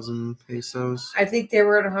 150,000 pesos? I think they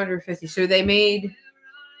were at 150. So they made.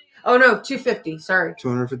 Oh no, 250. Sorry,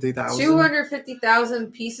 250,000.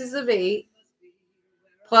 250,000 pieces of 8,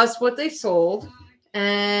 plus what they sold.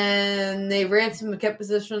 And they ransomed and kept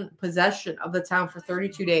possession of the town for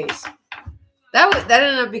 32 days. That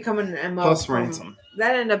ended up becoming an MO. Plus ransom.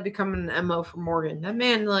 That ended up becoming an MO for Morgan. That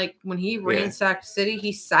man, like, when he ransacked the city,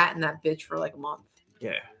 he sat in that bitch for like a month.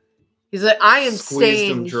 Yeah. He's like, I am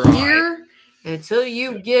staying here until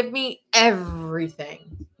you give me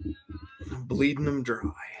everything. I'm bleeding them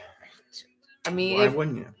dry. I mean, why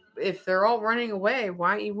wouldn't you? If they're all running away,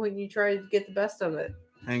 why wouldn't you try to get the best of it?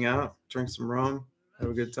 Hang out, drink some rum. Have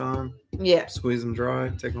a good time. Yeah. Squeeze them dry.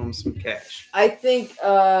 Take home some cash. I think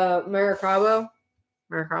Maracaibo,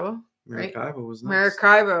 right? Maracaibo was nice.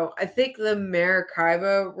 Maracaibo. I think the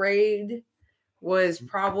Maracaibo raid was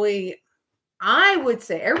probably, I would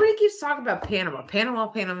say, everybody keeps talking about Panama.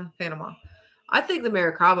 I think the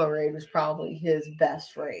Maracaibo raid was probably his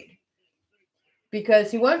best raid.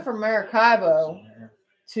 because he went from Maracaibo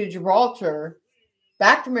to Gibraltar,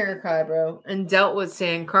 back to Maracaibo, and dealt with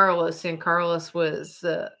San Carlos. San Carlos was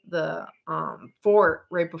the fort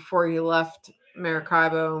right before he left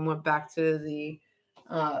Maracaibo and went back to the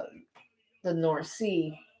North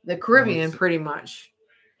Sea, the Caribbean, pretty much.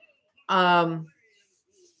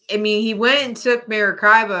 I mean, he went and took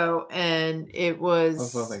Maracaibo, and it was.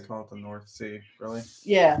 That's what they call it, the North Sea, really.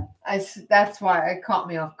 Yeah, that's why it caught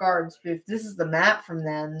me off guard. If this is the map from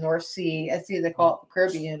then, North Sea, I see they call it the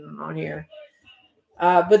Caribbean on here.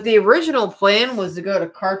 But the original plan was to go to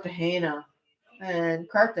Cartagena, and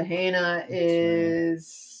Cartagena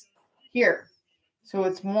is here, so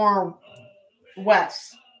it's more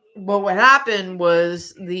west. But what happened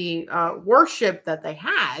was the warship that they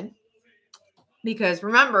had. Because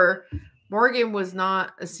remember, Morgan was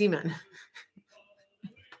not a seaman.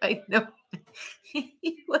 I know.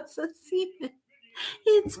 He was a seaman.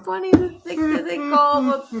 It's funny to think that they call him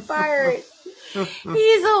a pirate.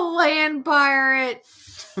 He's a land pirate.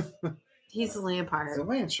 He's a land pirate. He's a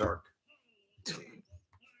land shark.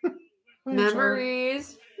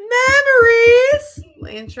 Memories.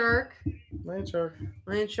 Land shark.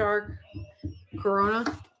 Land shark.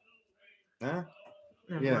 Corona. Yeah.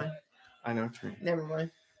 Never mind. I know what you mean. Never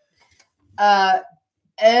mind.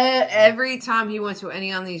 Every time he went to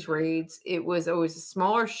any on these raids, it was always a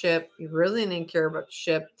smaller ship. He really didn't care about the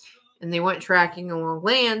ship. And they went tracking along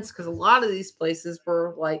lands because a lot of these places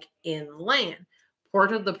were like inland.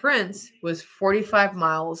 Port of the Prince was 45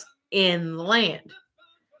 miles inland.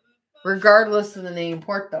 Regardless of the name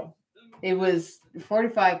port, though. It was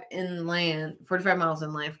 45 miles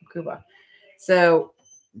inland from Cuba. So,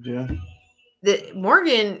 yeah.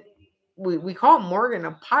 Morgan... We call Morgan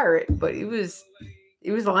a pirate, but he was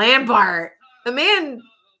a land pirate. The man,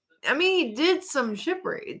 I mean, he did some ship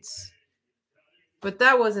raids, but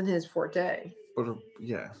that wasn't his forte. But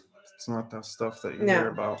yeah, it's not that stuff that you hear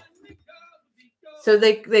about. So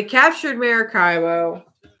they captured Maracaibo,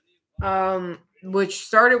 which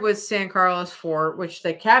started with San Carlos Fort, which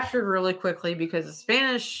they captured really quickly because the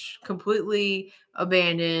Spanish completely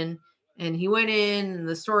abandoned. And he went in, and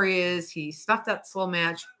the story is he stuffed that slow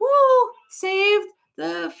match. Woo! Saved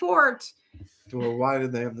the fort. Well, why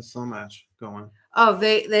did they have the slow match going? Oh,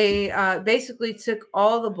 they basically took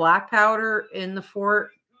all the black powder in the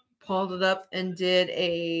fort, pulled it up, and did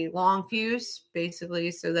a long fuse,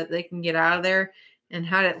 basically, so that they can get out of there, and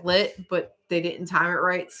had it lit, but they didn't time it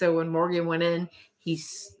right. So when Morgan went in, he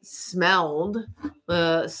smelled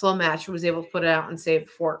the slow match, was able to put it out and save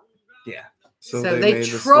the fort. Yeah. So they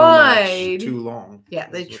tried too long. Yeah,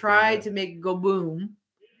 they tried to make it go boom.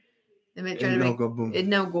 They tried to make go boom. It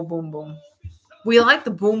no go boom boom. We like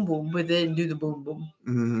the boom boom, but they didn't do the boom boom.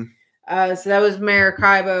 Mm-hmm. So that was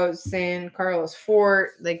Maracaibo, San Carlos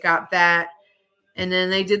Fort. They got that, and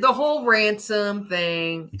then they did the whole ransom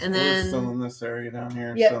thing, and then we're still in this area down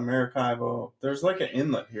here. Yep. So Maracaibo, there's like an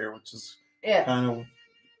inlet here, which is kind of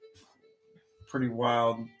pretty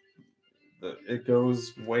wild.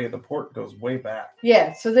 The port goes way back.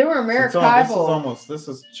 Yeah, so they were in Maracaibo. This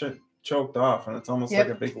is choked off, and it's almost like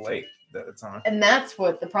a big lake that it's on. And that's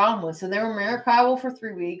what the problem was. So they were in Maracaibo for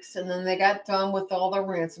 3 weeks, and then they got done with all their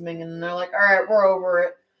ransoming, and they're like, all right, we're over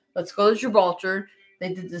it. Let's go to Gibraltar.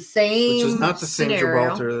 They did the same Which is not the scenario. same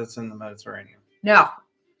Gibraltar that's in the Mediterranean. No.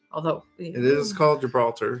 Although it is called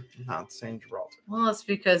Gibraltar, not the same Gibraltar. Well, it's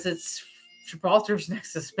because Gibraltar's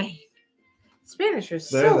next to Spain. Spanish is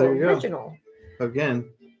so original. Again.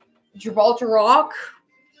 Gibraltar Rock.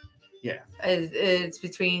 Yeah. It's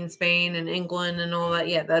between Spain and England and all that.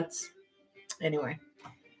 Yeah, that's... Anyway.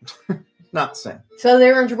 Not the same. So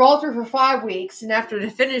they were in Gibraltar for 5 weeks, and after they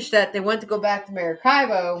finished that, they went to go back to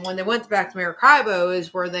Maracaibo. When they went back to Maracaibo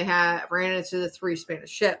is where they ran into the 3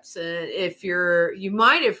 Spanish ships. And if you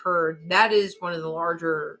might have heard, that is one of the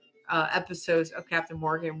larger episodes of Captain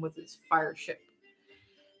Morgan with his fire ship.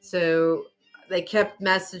 So they kept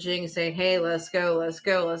messaging saying, hey, let's go, let's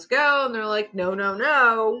go, let's go. And they're like, no, no,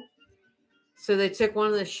 no. So they took one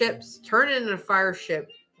of the ships, turned it into a fire ship,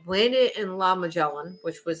 landed in La Magellan,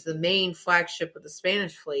 which was the main flagship of the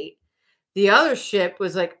Spanish fleet. The other ship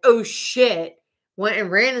was like, oh shit, went and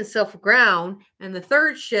ran itself aground. And the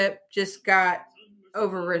third ship just got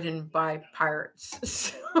overridden by pirates.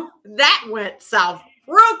 So that went south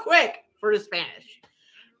real quick for the Spanish.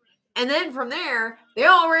 And then from there, they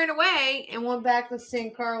all ran away and went back to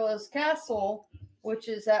San Carlos Castle, which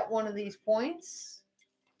is at one of these points.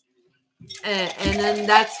 And then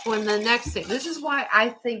that's when the next thing. This is why I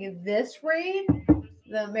think this raid,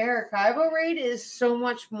 the Maracaibo raid, is so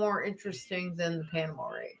much more interesting than the Panama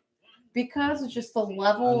raid. because it's just the I know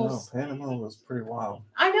levels. Panama was pretty wild.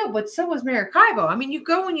 I know, but so was Maracaibo. I mean, you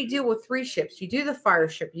go and you deal with 3 ships. You do the fire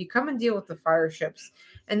ship. You come and deal with the fire ships.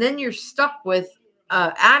 And then you're stuck with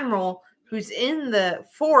Admiral who's in the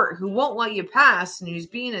fort who won't let you pass and who's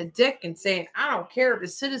being a dick and saying, I don't care if the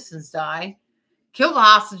citizens die. Kill the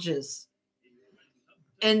hostages.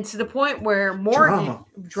 And to the point where Morgan...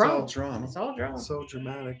 Drama. It's all drama. It's all drama. So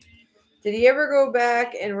dramatic. Did he ever go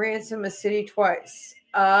back and ransom a city twice?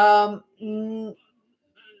 Not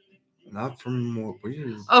from what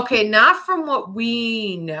we... Okay, not from what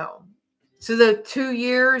we know. So the 2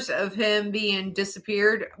 years of him being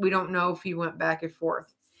disappeared, we don't know if he went back and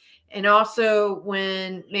forth. And also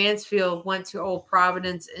when Mansfield went to Old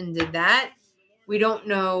Providence and did that, we don't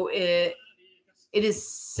know it. It is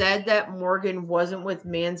said that Morgan wasn't with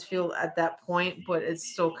Mansfield at that point, but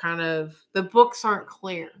it's still kind of, the books aren't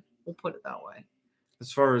clear. We'll put it that way.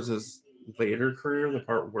 As far as his later career, the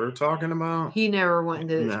part we're talking about, he never went and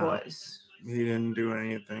did it twice. He didn't do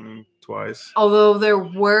anything twice. Although there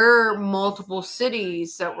were multiple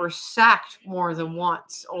cities that were sacked more than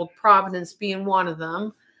once. Old Providence being one of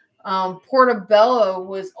them. Portobello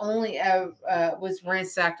was only was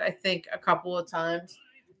ransacked, I think, a couple of times.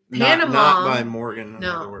 Panama, not by Morgan, in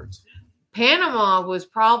other words. Panama was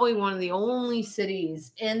probably one of the only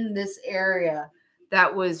cities in this area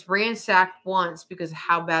that was ransacked once because of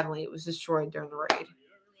how badly it was destroyed during the raid.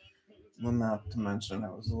 Well, not to mention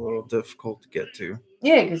it was a little difficult to get to.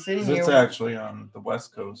 Yeah, because it's actually on the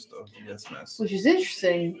west coast of the Isthmus. Which is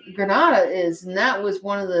interesting. Granada is, and that was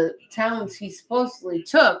one of the towns he supposedly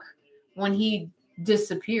took when he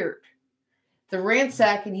disappeared. The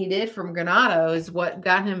ransacking he did from Granada is what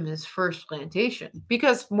got him his first plantation.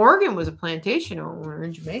 Because Morgan was a plantation owner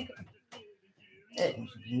in Jamaica.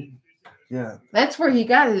 Yeah. That's where he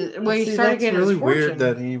got his, where he started getting his fortune. It's really weird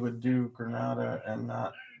that he would do Granada and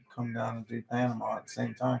not come down and do Panama at the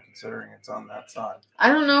same time, considering it's on that side. I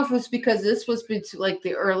don't know if it's because this was like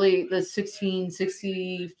the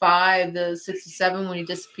 1665, the 67 when he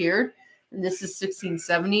disappeared. And this is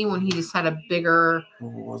 1670 when he just had a bigger...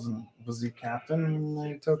 Was he captain when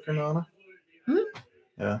they took Granada?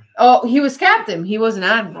 Yeah. Oh, he was captain. He wasn't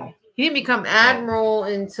admiral. He didn't become admiral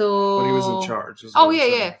until... But he was in charge. Oh,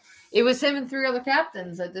 yeah. It was him and 3 other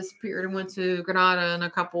captains that disappeared and went to Granada and a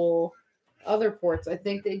couple other ports. I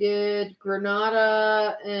think they did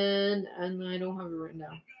Granada and I don't have it written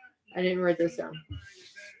down. I didn't write this down.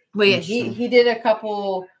 But yeah, he did a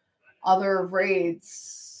couple other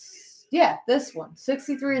raids. Yeah, this one,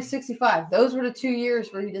 63 to 65. Those were the 2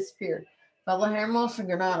 years where he disappeared. Badajoz and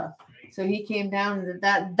Granada. So he came down and did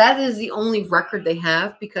that. That is the only record they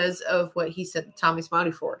have because of what he said to Thomas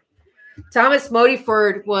Modiford. Thomas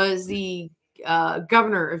Modiford was the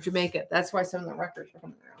governor of Jamaica. That's why some of the records are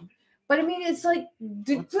coming around. But I mean, it's like...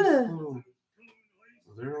 Is there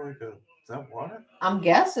like a... Is that water? I'm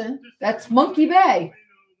guessing. That's Monkey Bay.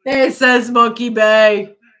 It says Monkey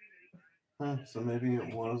Bay. So maybe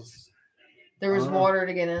it was... There was water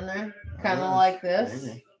to get in there, kind of like this.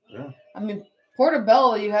 Maybe. Yeah. I mean,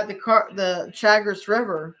 Portobello, you had the Chagres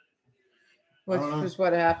River, which was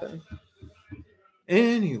what happened.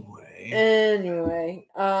 Anyway,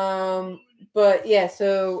 but yeah,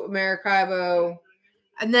 so Maracaibo,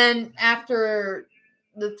 and then after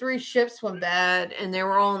the 3 ships went bad and they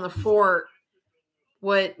were all in the fort,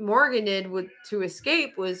 what Morgan did to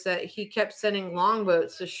escape was that he kept sending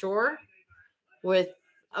longboats to shore with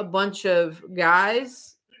a bunch of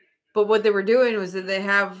guys, but what they were doing was that they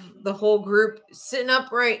have the whole group sitting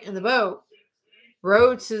upright in the boat,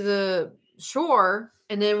 row to the shore,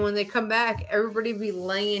 and then when they come back, everybody be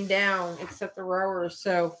laying down except the rowers.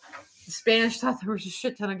 So the Spanish thought there was a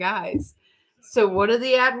shit ton of guys. So what did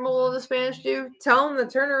the admiral of the Spanish do? Tell them to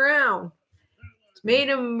turn around. Made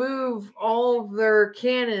them move all of their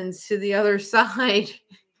cannons to the other side.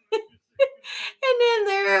 And then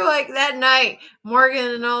they're like, that night,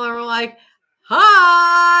 Morgan and all were like,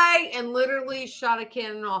 hi, and literally shot a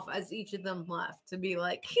cannon off as each of them left to be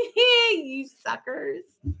like, you suckers.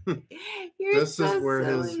 This is where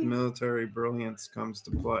his military brilliance comes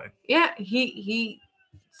to play. Yeah, he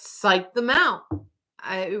psyched them out.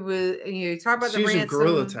 It was, you talk about the ransom.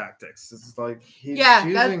 Guerrilla tactics. It's like he's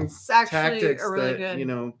using tactics really that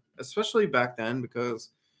good. Especially back then, because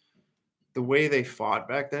the way they fought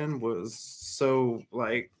back then was so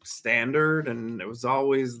like standard, and it was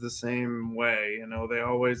always the same way. They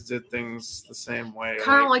always did things the same way.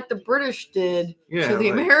 Kind of like the British did to the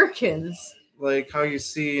Americans. Like how you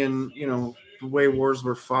see in, the way wars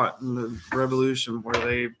were fought in the Revolution, where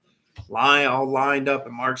they all lined up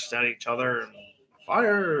and marched at each other and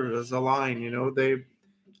fire as a line.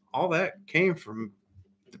 All that came from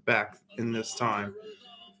back in this time.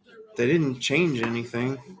 They didn't change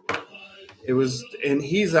anything. It was, and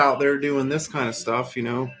he's out there doing this kind of stuff, you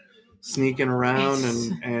know, sneaking around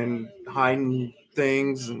and hiding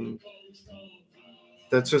things, and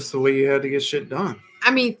that's just the way you had to get shit done.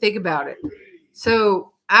 I mean, think about it.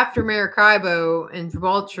 So after Maracaibo and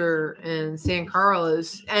Gibraltar and San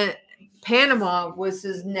Carlos, and Panama was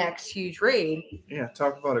his next huge raid. Yeah,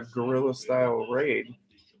 talk about a guerrilla style raid.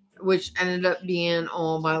 Which ended up being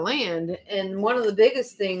all by land. And one of the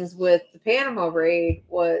biggest things with the Panama raid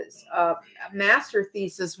was a master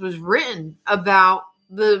thesis was written about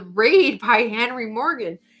the raid by Henry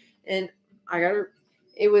Morgan. And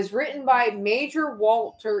it was written by Major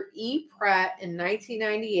Walter E. Pratt in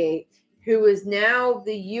 1998, who is now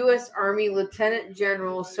the U.S. Army Lieutenant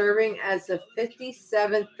General serving as the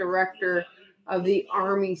 57th Director of the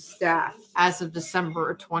Army Staff as of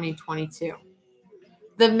December of 2022.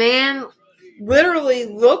 The man literally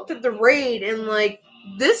looked at the raid and like,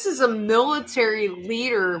 this is a military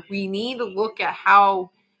leader. We need to look at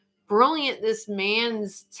how brilliant this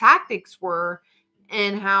man's tactics were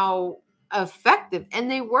and how effective.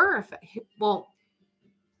 And they were effective. Well,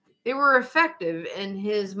 they were effective, and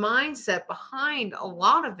his mindset behind a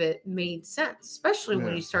lot of it made sense, especially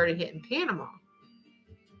when you started hitting Panama.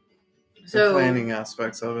 The planning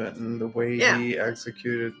aspects of it and the way he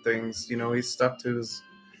executed things, you know, he stuck to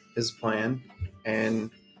his plan,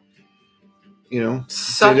 and you know,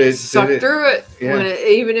 sucked through it,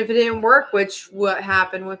 even if it didn't work, which what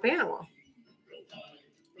happened with Panama.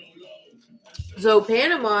 So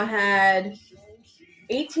Panama had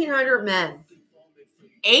 1,800 men.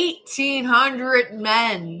 1,800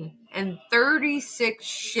 men and 36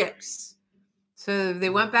 ships. So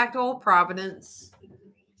they went back to Old Providence.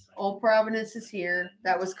 Old Providence is here.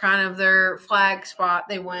 That was kind of their flag spot.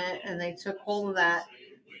 They went and they took hold of that.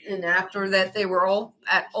 And after that, they were all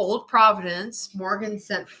at Old Providence. Morgan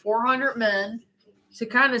sent 400 men to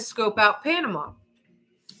kind of scope out Panama.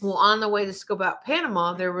 Well, on the way to scope out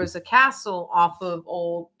Panama, there was a castle off of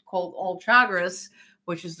called Old Chagres,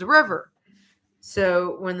 which is the river.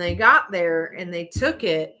 So when they got there and they took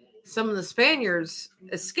it, some of the Spaniards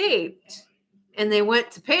escaped, and they went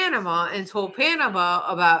to Panama and told Panama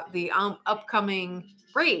about the upcoming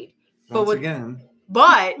raid. But what am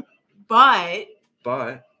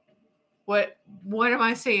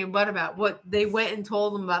I saying? But about what they went and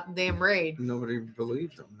told them about the damn raid. Nobody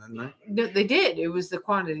believed them, didn't they? No, they did. It was the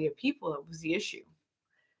quantity of people that was the issue.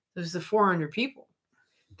 It was the 400 people.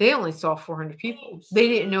 They only saw 400 people. They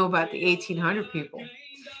didn't know about the 1,800 people.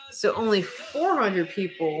 So only 400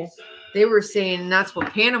 people, they were saying that's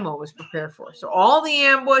what Panama was prepared for. So all the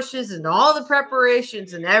ambushes and all the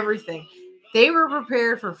preparations and everything, they were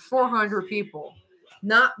prepared for 400 people,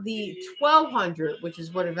 not the 1,200, which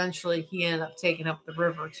is what eventually he ended up taking up the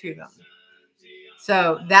river to them.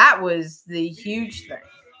 So that was the huge thing.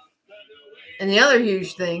 And the other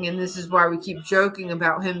huge thing, and this is why we keep joking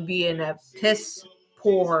about him being a piss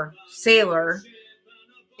poor sailor,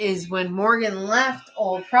 is when Morgan left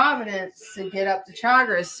Old Providence to get up to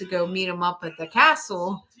Chagres to go meet him up at the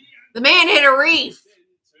castle, the man hit a reef.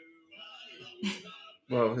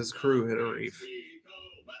 Well, his crew hit a reef.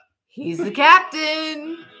 He's the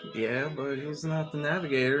captain. Yeah, but he's not the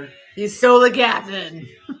navigator. He's still the captain.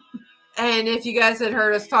 And if you guys had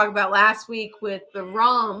heard us talk about last week with the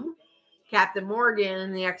rum, Captain Morgan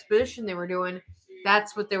and the expedition they were doing,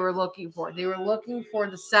 that's what they were looking for. They were looking for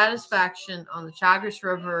the satisfaction on the Chagres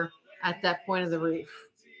River at that point of the reef,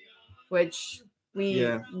 which we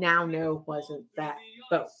now know wasn't that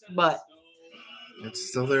boat, but it's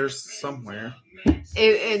still there somewhere.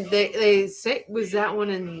 And they say was that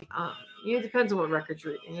one in it depends on what records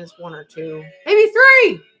you're reading. It's 1 or 2, maybe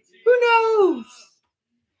 3. Who knows?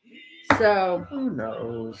 So who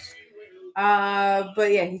knows?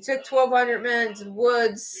 But yeah, he took 1,200 men to the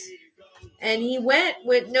woods. And he went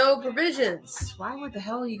with no provisions. Why would the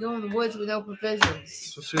hell you go in the woods with no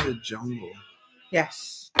provisions? Especially the jungle.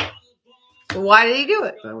 Yes. But why did he do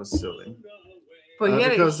it? That was silly. But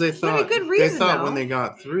because they thought when they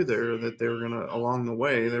got through there that they were gonna, along the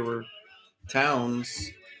way, there were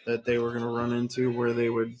towns that they were gonna run into where they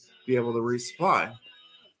would be able to resupply.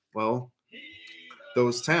 Well,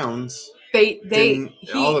 those towns,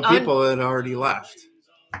 all the people had already left.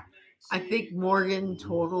 I think Morgan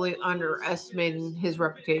totally underestimated his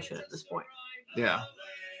reputation at this point. Yeah.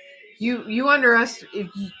 You underestimate.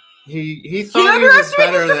 He thought he was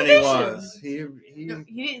better than he was. He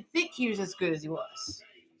didn't think he was as good as he was.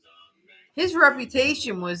 His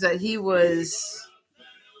reputation was that he was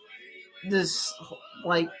this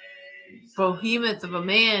like behemoth of a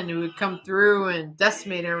man who would come through and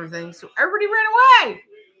decimate everything. So everybody ran away.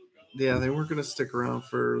 Yeah, they weren't going to stick around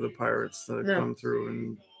for the pirates that No. come through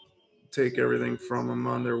and take everything from them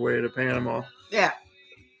on their way to Panama. Yeah.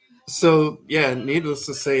 So, yeah, needless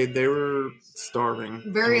to say, they were starving.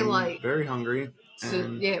 Very and light. Very hungry. So,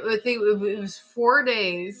 And yeah, I think it was 4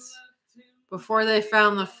 days before they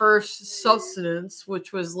found the first sustenance,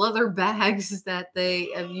 which was leather bags that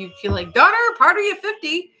you feel like, daughter, party of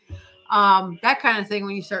 50. That kind of thing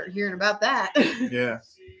when you start hearing about that. yeah.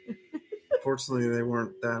 Fortunately, they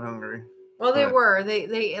weren't that hungry. Well, they were.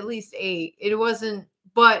 They at least ate. It wasn't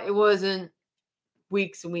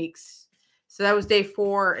weeks and weeks. So that was day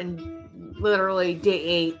 4, and literally day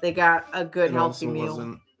 8, they got a good healthy meal.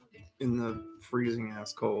 Wasn't in the freezing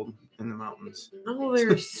ass cold in the mountains. Oh, they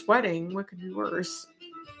were sweating. What could be worse?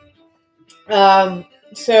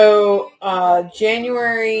 So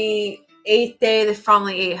January 8th day, they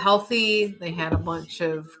finally ate healthy. They had a bunch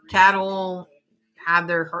of cattle, had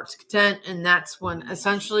their heart's content, and that's when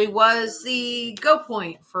essentially was the go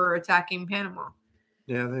point for attacking Panama.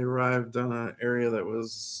 Yeah, they arrived on an area that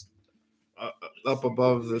was up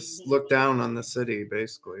above this, look down on the city,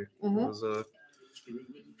 basically. Mm-hmm. It was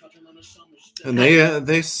and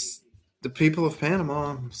the people of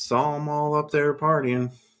Panama saw them all up there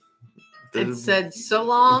partying. And said, so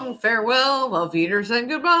long, farewell, auf Wiedersehen,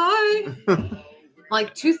 goodbye.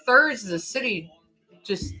 Like 2/3 of the city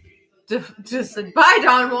just said, bye,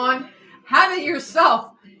 Don Juan. Have it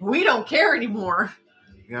yourself. We don't care anymore.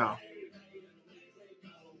 Yeah.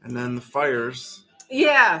 And then the fires.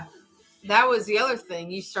 Yeah. That was the other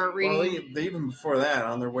thing. You start reading. Well, even before that,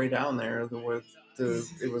 on their way down there, it was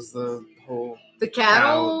the whole... The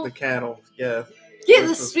cattle? The cattle, yeah. Yeah,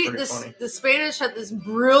 the Spanish had this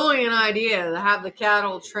brilliant idea to have the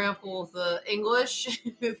cattle trample the English.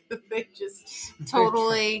 They just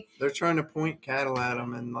totally... They're trying to point cattle at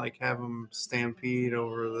them and have them stampede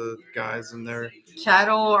over the guys in there.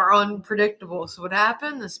 Cattle are unpredictable. So what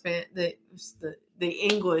happened? The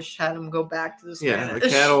English had them go back to the Spanish. Yeah, the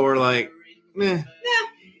cattle were like, meh. Yeah.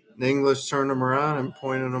 The English turned them around and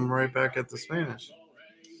pointed them right back at the Spanish.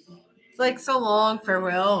 It's like, so long,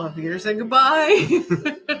 farewell, auf Wiedersehen, goodbye.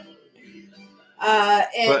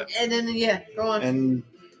 And then, yeah, go on. And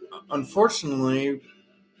unfortunately,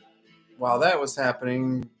 while that was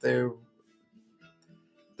happening, the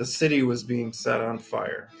city was being set on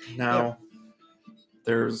fire. Now,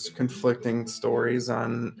 There's conflicting stories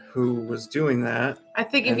on who was doing that. I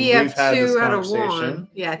think if you have 2 out of 1,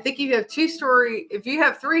 I think you have 2 stories. If you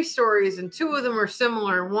have 3 stories and 2 of them are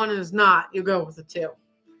similar and 1 is not, you go with the 2.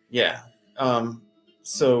 Yeah.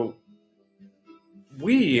 So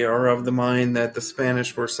we are of the mind that the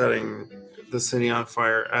Spanish were setting the city on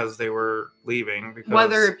fire as they were leaving. Because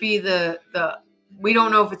whether it be the we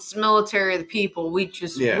don't know if it's military or the people. We're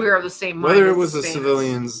of the same mind. Whether it was the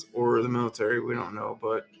civilians or the military, we don't know.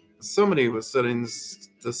 But somebody was setting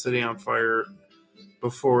the city on fire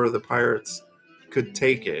before the pirates could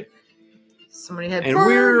take it. Somebody had, and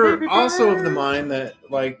we're also of the mind that,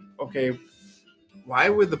 okay, why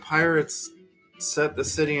would the pirates set the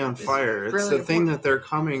city on fire? It's the thing that they're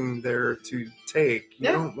coming there to take.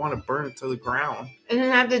 You don't want to burn it to the ground. And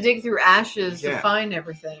then have to dig through ashes to find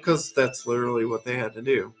everything. Because that's literally what they had to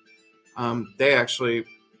do. They actually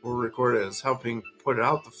were recorded as helping put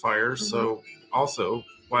out the fire. Mm-hmm. So also,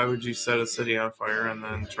 why would you set a city on fire and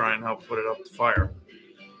then try and help put it out the fire?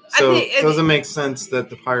 So it doesn't make sense that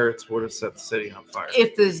the pirates would have set the city on fire.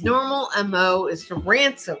 If this normal MO is to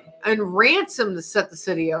ransom to set the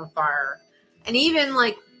city on fire, and even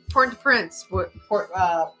Port-au-Prince,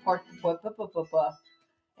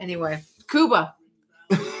 anyway, Cuba.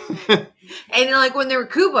 And when they were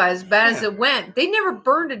Cuba, as bad as it went, they never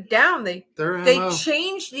burned it down. They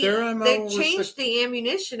changed the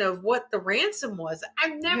ammunition of what the ransom was.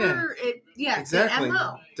 I've never exactly. The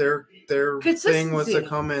MO. Their thing was to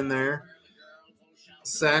come in there,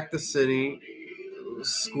 sack the city,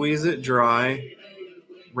 squeeze it dry,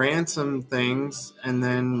 ransom things, and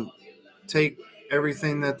then take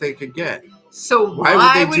everything that they could get. So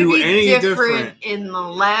why would it be any different in the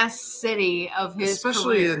last city of his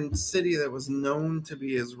Especially career? in a city that was known to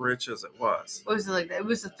be as rich as it was. What was it like? It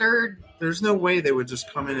was the third. There's no way they would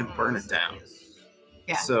just come in and burn it down.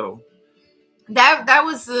 Yeah. So that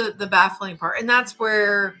was the baffling part. And that's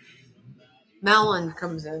where Mellon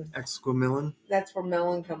comes in. Exquemelin? That's where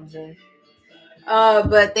Mellon comes in.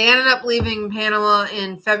 But they ended up leaving Panama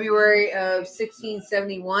in February of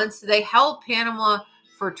 1671. So they held Panama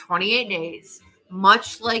for 28 days,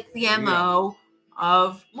 much like the MO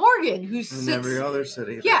of Morgan, who sits in every other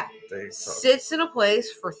city. Sits in a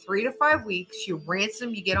place for 3 to 5 weeks. You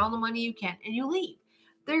ransom, you get all the money you can, and you leave.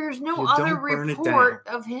 There's no other report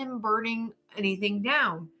of him burning anything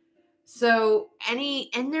down. So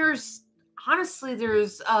there's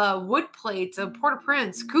wood plates of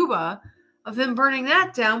Port-au-Prince, Cuba, of him burning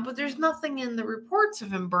that down, but there's nothing in the reports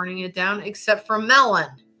of him burning it down except for melon.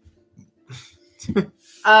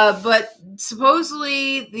 But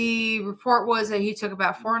supposedly the report was that he took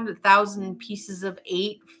about 400,000 pieces of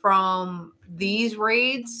 8 from these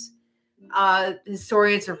raids.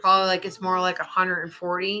 Historians are probably like it's more like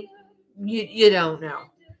 140. You don't know.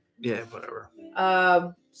 Yeah, whatever.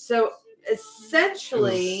 So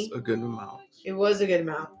essentially, it was a good amount. It was a good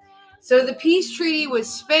amount. So the peace treaty with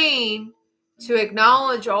Spain to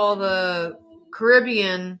acknowledge all the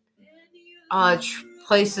Caribbean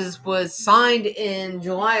places was signed in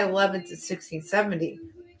July 11th, 1670.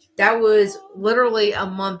 That was literally a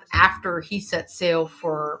month after he set sail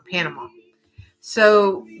for Panama.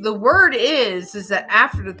 So the word is that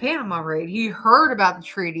after the Panama raid, he heard about the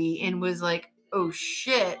treaty and was like, oh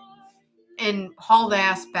shit, and hauled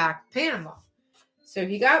ass back to Panama. So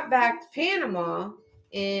he got back to Panama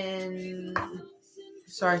in...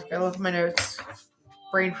 Sorry, I left my notes.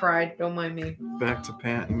 Brain fried, don't mind me. Back to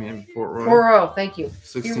Port Royal. Port Royal, thank you.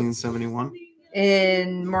 1671.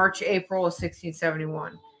 In March, April of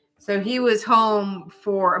 1671. So he was home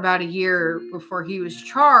for about a year before he was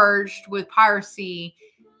charged with piracy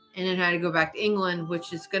and then had to go back to England,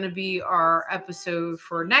 which is going to be our episode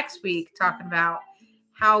for next week, talking about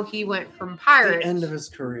how he went from pirate. The end of his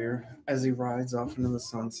career as he rides off into the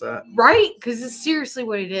sunset. Right? Because it's seriously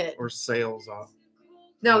what he did. Or sails off.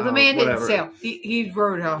 No, the man didn't sail. He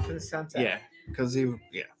rode off in the sunset. Yeah, because I'm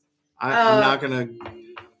not gonna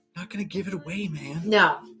give it away, man.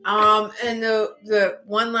 No. And the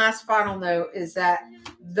one last final note is that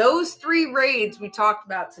those 3 raids we talked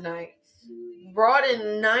about tonight brought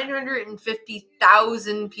in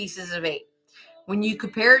 950,000 pieces of 8. When you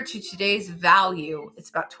compare it to today's value,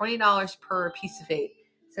 it's about $20 per piece of 8.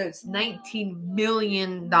 So it's $19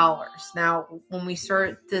 million. Now, when we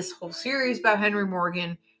started this whole series about Henry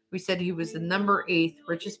Morgan, we said he was the number 8th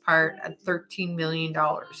richest pirate at $13 million.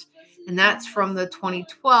 And that's from the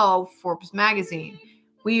 2012 Forbes magazine.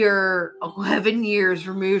 We are 11 years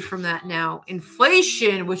removed from that now.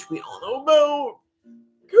 Inflation, which we all know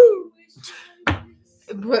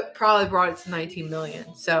about, probably brought it to 19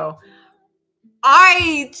 million. So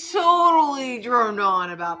I totally droned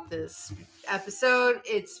on about this episode.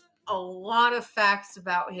 It's a lot of facts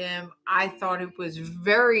about him. I thought it was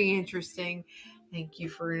very interesting. Thank you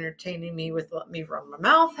for entertaining me with letting me run my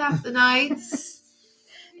mouth half the nights.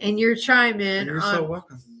 And your chime in. You're so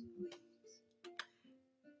welcome.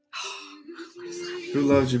 Who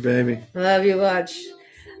loves you, baby? I love you much.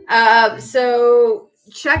 So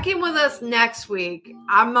check in with us next week.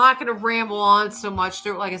 I'm not going to ramble on so much.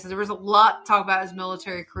 Like I said, there was a lot to talk about his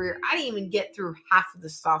military career. I didn't even get through half of the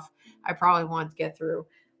stuff I probably wanted to get through.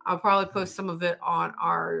 I'll probably post some of it on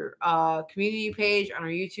our community page on our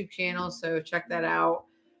YouTube channel. So check that out.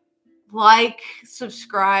 Like,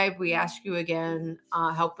 subscribe. We ask you again.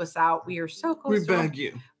 Help us out. We are so close. We beg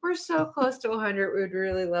you. We're so close to 100. We would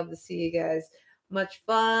really love to see you guys. Much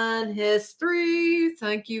fun history.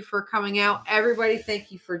 Thank you for coming out. Everybody,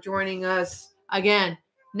 thank you for joining us again.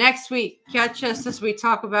 Next week, catch us as we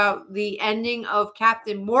talk about the ending of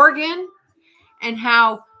Captain Morgan and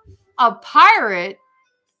how a pirate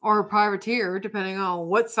or a privateer, depending on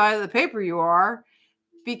what side of the paper you are,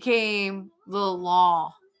 became the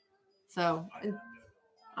law. So,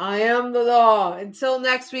 I am the law. Until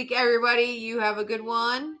next week, everybody, you have a good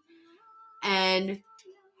one. And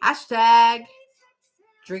 #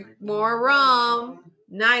 drink more rum.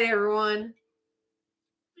 Night, everyone.